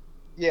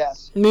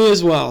 Yes. Me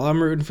as well.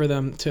 I'm rooting for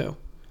them too.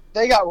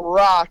 They got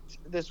rocked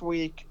this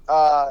week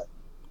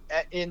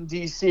in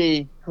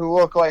DC, who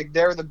look like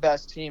they're the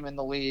best team in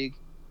the league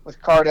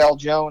with Cardell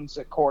Jones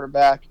at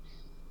quarterback.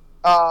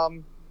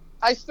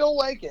 I still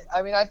like it.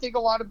 I mean, I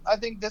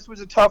think this was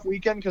a tough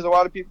weekend because a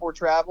lot of people were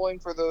traveling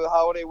for the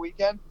holiday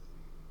weekend.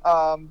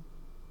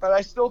 But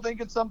I still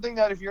think it's something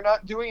that if you're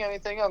not doing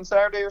anything on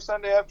Saturday or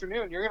Sunday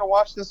afternoon, you're going to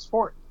watch this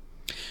sport.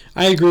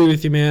 I agree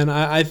with you, man.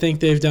 I think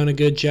they've done a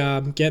good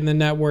job getting the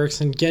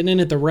networks and getting in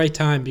at the right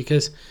time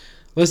because,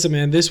 listen,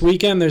 man, this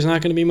weekend there's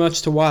not going to be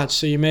much to watch,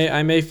 so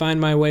I may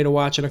find my way to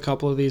watching a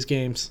couple of these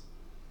games.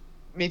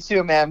 Me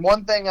too, man.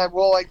 One thing I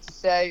will like to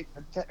say,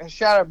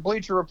 shout out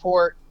Bleacher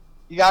Report,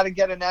 you got to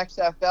get an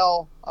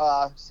XFL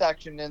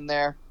section in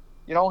there.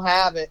 You don't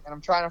have it, and I'm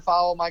trying to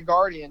follow my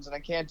Guardians, and I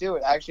can't do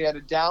it. I actually had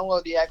to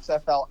download the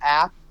XFL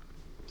app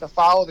to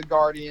follow the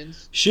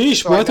Guardians.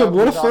 Sheesh, what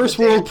a first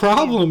world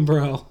problem,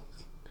 bro.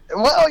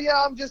 Well,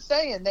 yeah, I'm just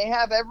saying. They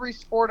have every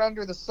sport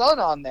under the sun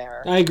on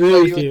there. I agree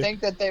with you. You would think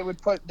that they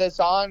would put this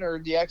on, or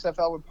the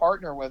XFL would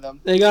partner with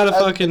them. They got a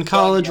fucking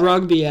college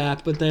rugby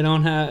app, but they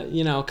don't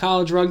have,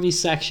 college rugby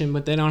section,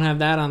 but they don't have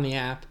that on the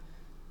app.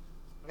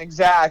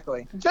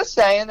 Exactly. Just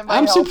saying.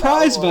 I'm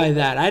surprised by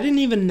that. I didn't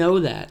even know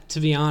that, to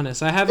be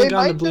honest. I haven't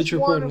gone to Bleacher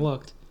Report and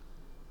looked.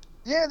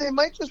 Yeah, they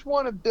might just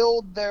want to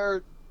build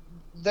their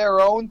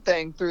own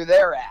thing through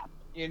their app,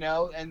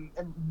 and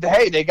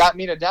hey, they got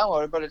me to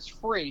download it, but it's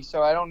free,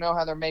 so I don't know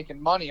how they're making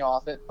money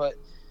off it, but...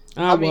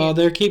 well,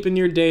 they're keeping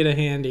your data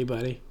handy,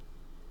 buddy.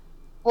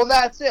 Well,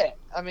 that's it.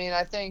 I mean,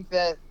 I think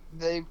that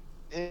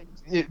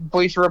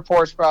Bleacher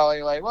Report's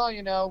probably like,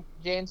 well,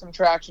 gain some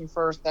traction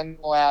first, then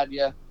we'll add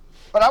you.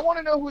 But I want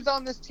to know who's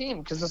on this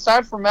team, because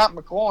aside from Matt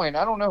McGloin,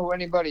 I don't know who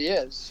anybody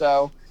is.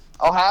 So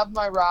I'll have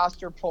my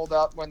roster pulled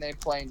up when they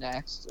play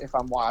next, if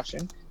I'm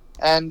watching.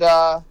 And,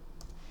 I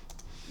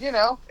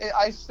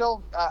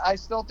still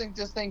think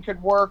this thing could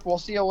work. We'll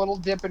see a little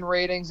dip in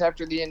ratings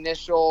after the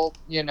initial,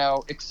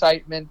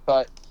 excitement.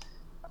 But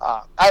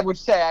I would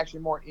say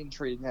actually more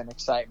intrigue than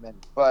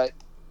excitement. But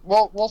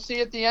we'll see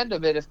at the end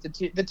of it if the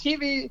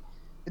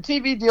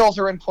TV deals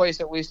are in place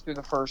at least through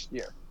the first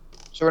year.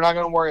 So we're not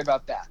going to worry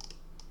about that.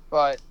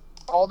 But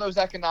all those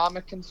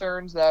economic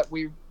concerns that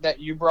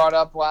you brought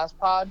up last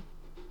pod,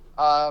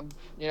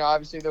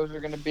 obviously those are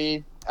going to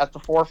be at the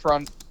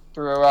forefront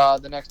through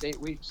the next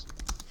 8 weeks.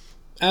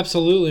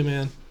 Absolutely,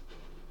 man.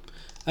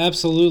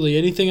 Absolutely.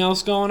 Anything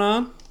else going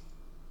on?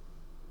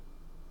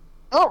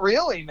 Not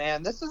really,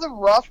 man. This is a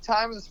rough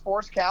time of the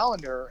sports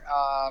calendar.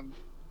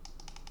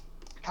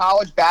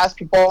 College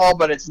basketball,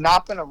 but it's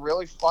not been a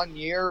really fun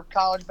year of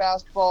college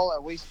basketball,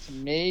 at least to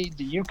me.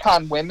 The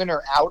UConn women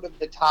are out of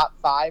the top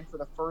 5 for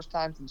the first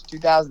time since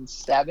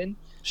 2007.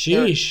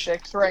 Sheesh. They're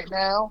 6 right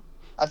now.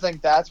 I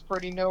think that's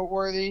pretty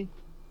noteworthy.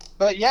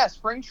 But yeah,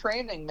 spring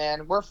training,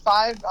 man. We're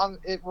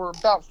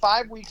about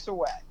 5 weeks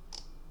away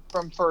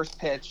from first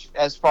pitch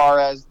as far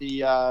as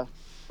the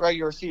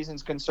regular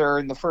season's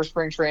concerned. The first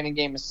spring training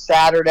game is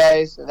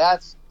Saturday, so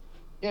that's,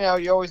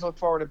 you always look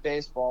forward to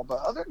baseball. But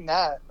other than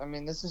that, I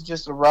mean, this is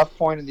just a rough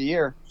point of the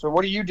year. So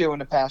what are you doing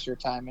to pass your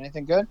time?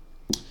 Anything good?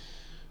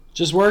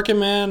 Just working,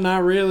 man.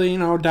 Not really.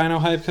 Dino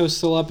Hypeco's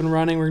still up and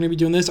running. We're going to be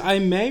doing this. I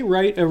may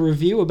write a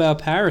review about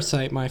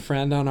Parasite, my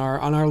friend, on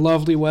our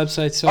lovely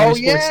website, SonySports.com. Oh,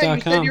 yeah,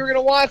 you said you were going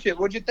to watch it.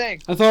 What'd you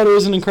think? I thought it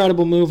was an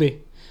incredible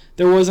movie.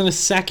 There wasn't a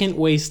second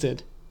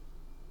wasted.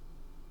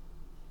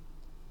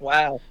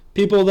 Wow.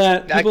 People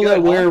that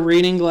wear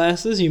reading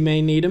glasses, you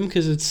may need them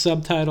because it's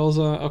subtitles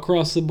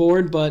across the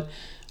board, but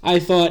I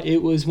thought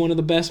it was one of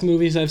the best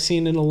movies I've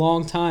seen in a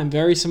long time.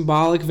 Very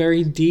symbolic,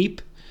 very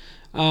deep.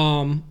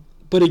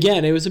 But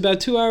again, it was about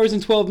 2 hours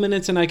and 12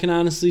 minutes, and I can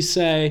honestly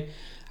say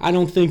I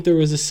don't think there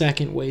was a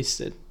second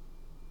wasted.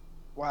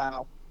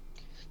 Wow.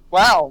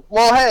 Well,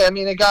 hey, I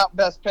mean, it got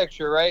Best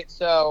Picture, right?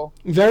 So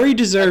very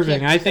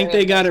deserving. I think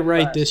they got it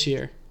right this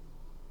year.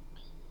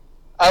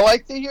 I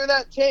like to hear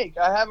that take.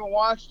 I haven't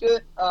watched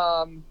it.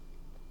 Don't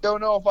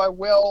know if I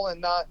will,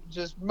 and not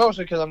just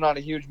mostly because I'm not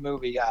a huge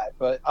movie guy.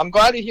 But I'm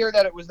glad to hear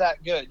that it was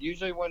that good.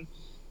 Usually when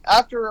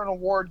after an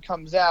award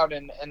comes out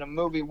and a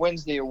movie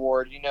wins the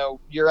award,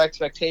 your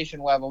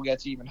expectation level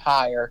gets even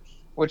higher,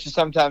 which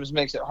sometimes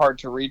makes it hard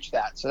to reach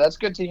that. So that's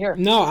good to hear.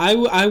 No,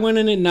 I went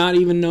in it not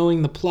even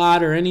knowing the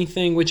plot or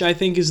anything, which I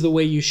think is the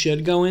way you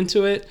should go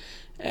into it.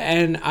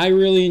 And I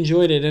really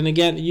enjoyed it. And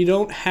again, you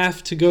don't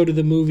have to go to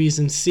the movies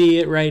and see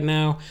it right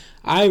now.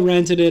 I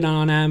rented it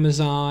on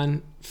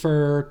Amazon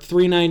for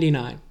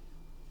 $3.99.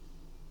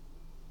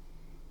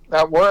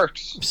 That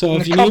works. So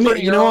if you need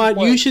me, you know what?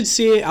 You should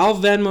see it. I'll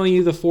Venmo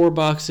you the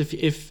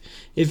 $4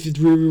 if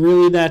you're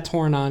really that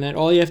torn on it.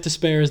 All you have to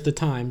spare is the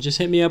time. Just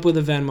hit me up with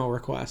a Venmo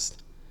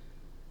request.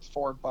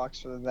 $4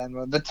 for the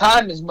Venmo. The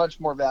time is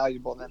much more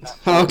valuable than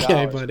that.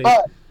 Okay, buddy.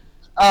 But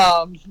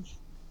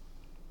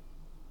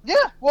yeah,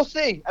 we'll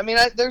see. I mean,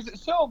 there's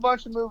still a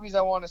bunch of movies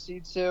I want to see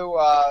too.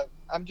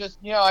 I'm just,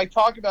 I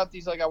talk about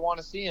these like I want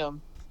to see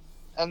them,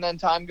 and then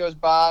time goes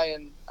by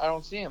and I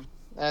don't see them.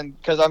 And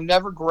because I've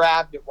never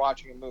grabbed it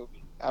watching a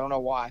movie. I don't know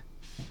why.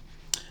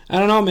 I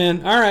don't know,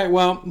 man. All right,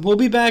 well, we'll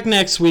be back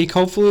next week.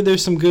 Hopefully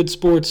there's some good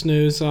sports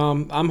news.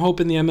 I'm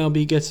hoping the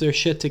MLB gets their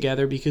shit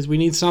together because we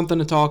need something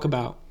to talk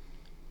about.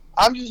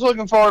 I'm just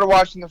looking forward to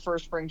watching the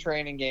first spring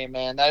training game,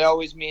 man. That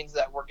always means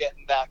that we're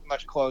getting that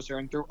much closer.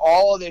 And through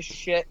all of this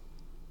shit,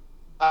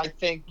 I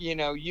think,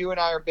 you and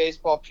I are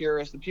baseball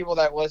purists. The people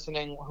that are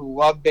listening who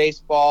love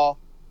baseball,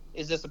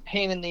 is this a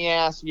pain in the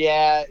ass?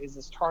 Yeah. Is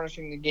this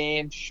tarnishing the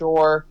game?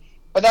 Sure.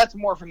 But that's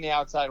more from the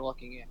outside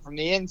looking in. From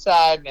the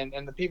inside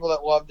and the people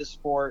that love the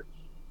sport,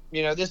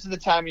 this is the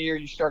time of year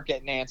you start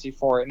getting antsy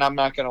for it, and I'm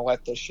not going to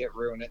let this shit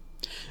ruin it.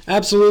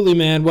 Absolutely,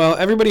 man. Well,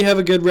 everybody have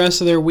a good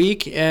rest of their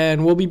week,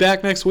 and we'll be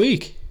back next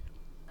week.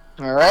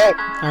 All right.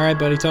 All right,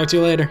 buddy. Talk to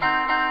you later.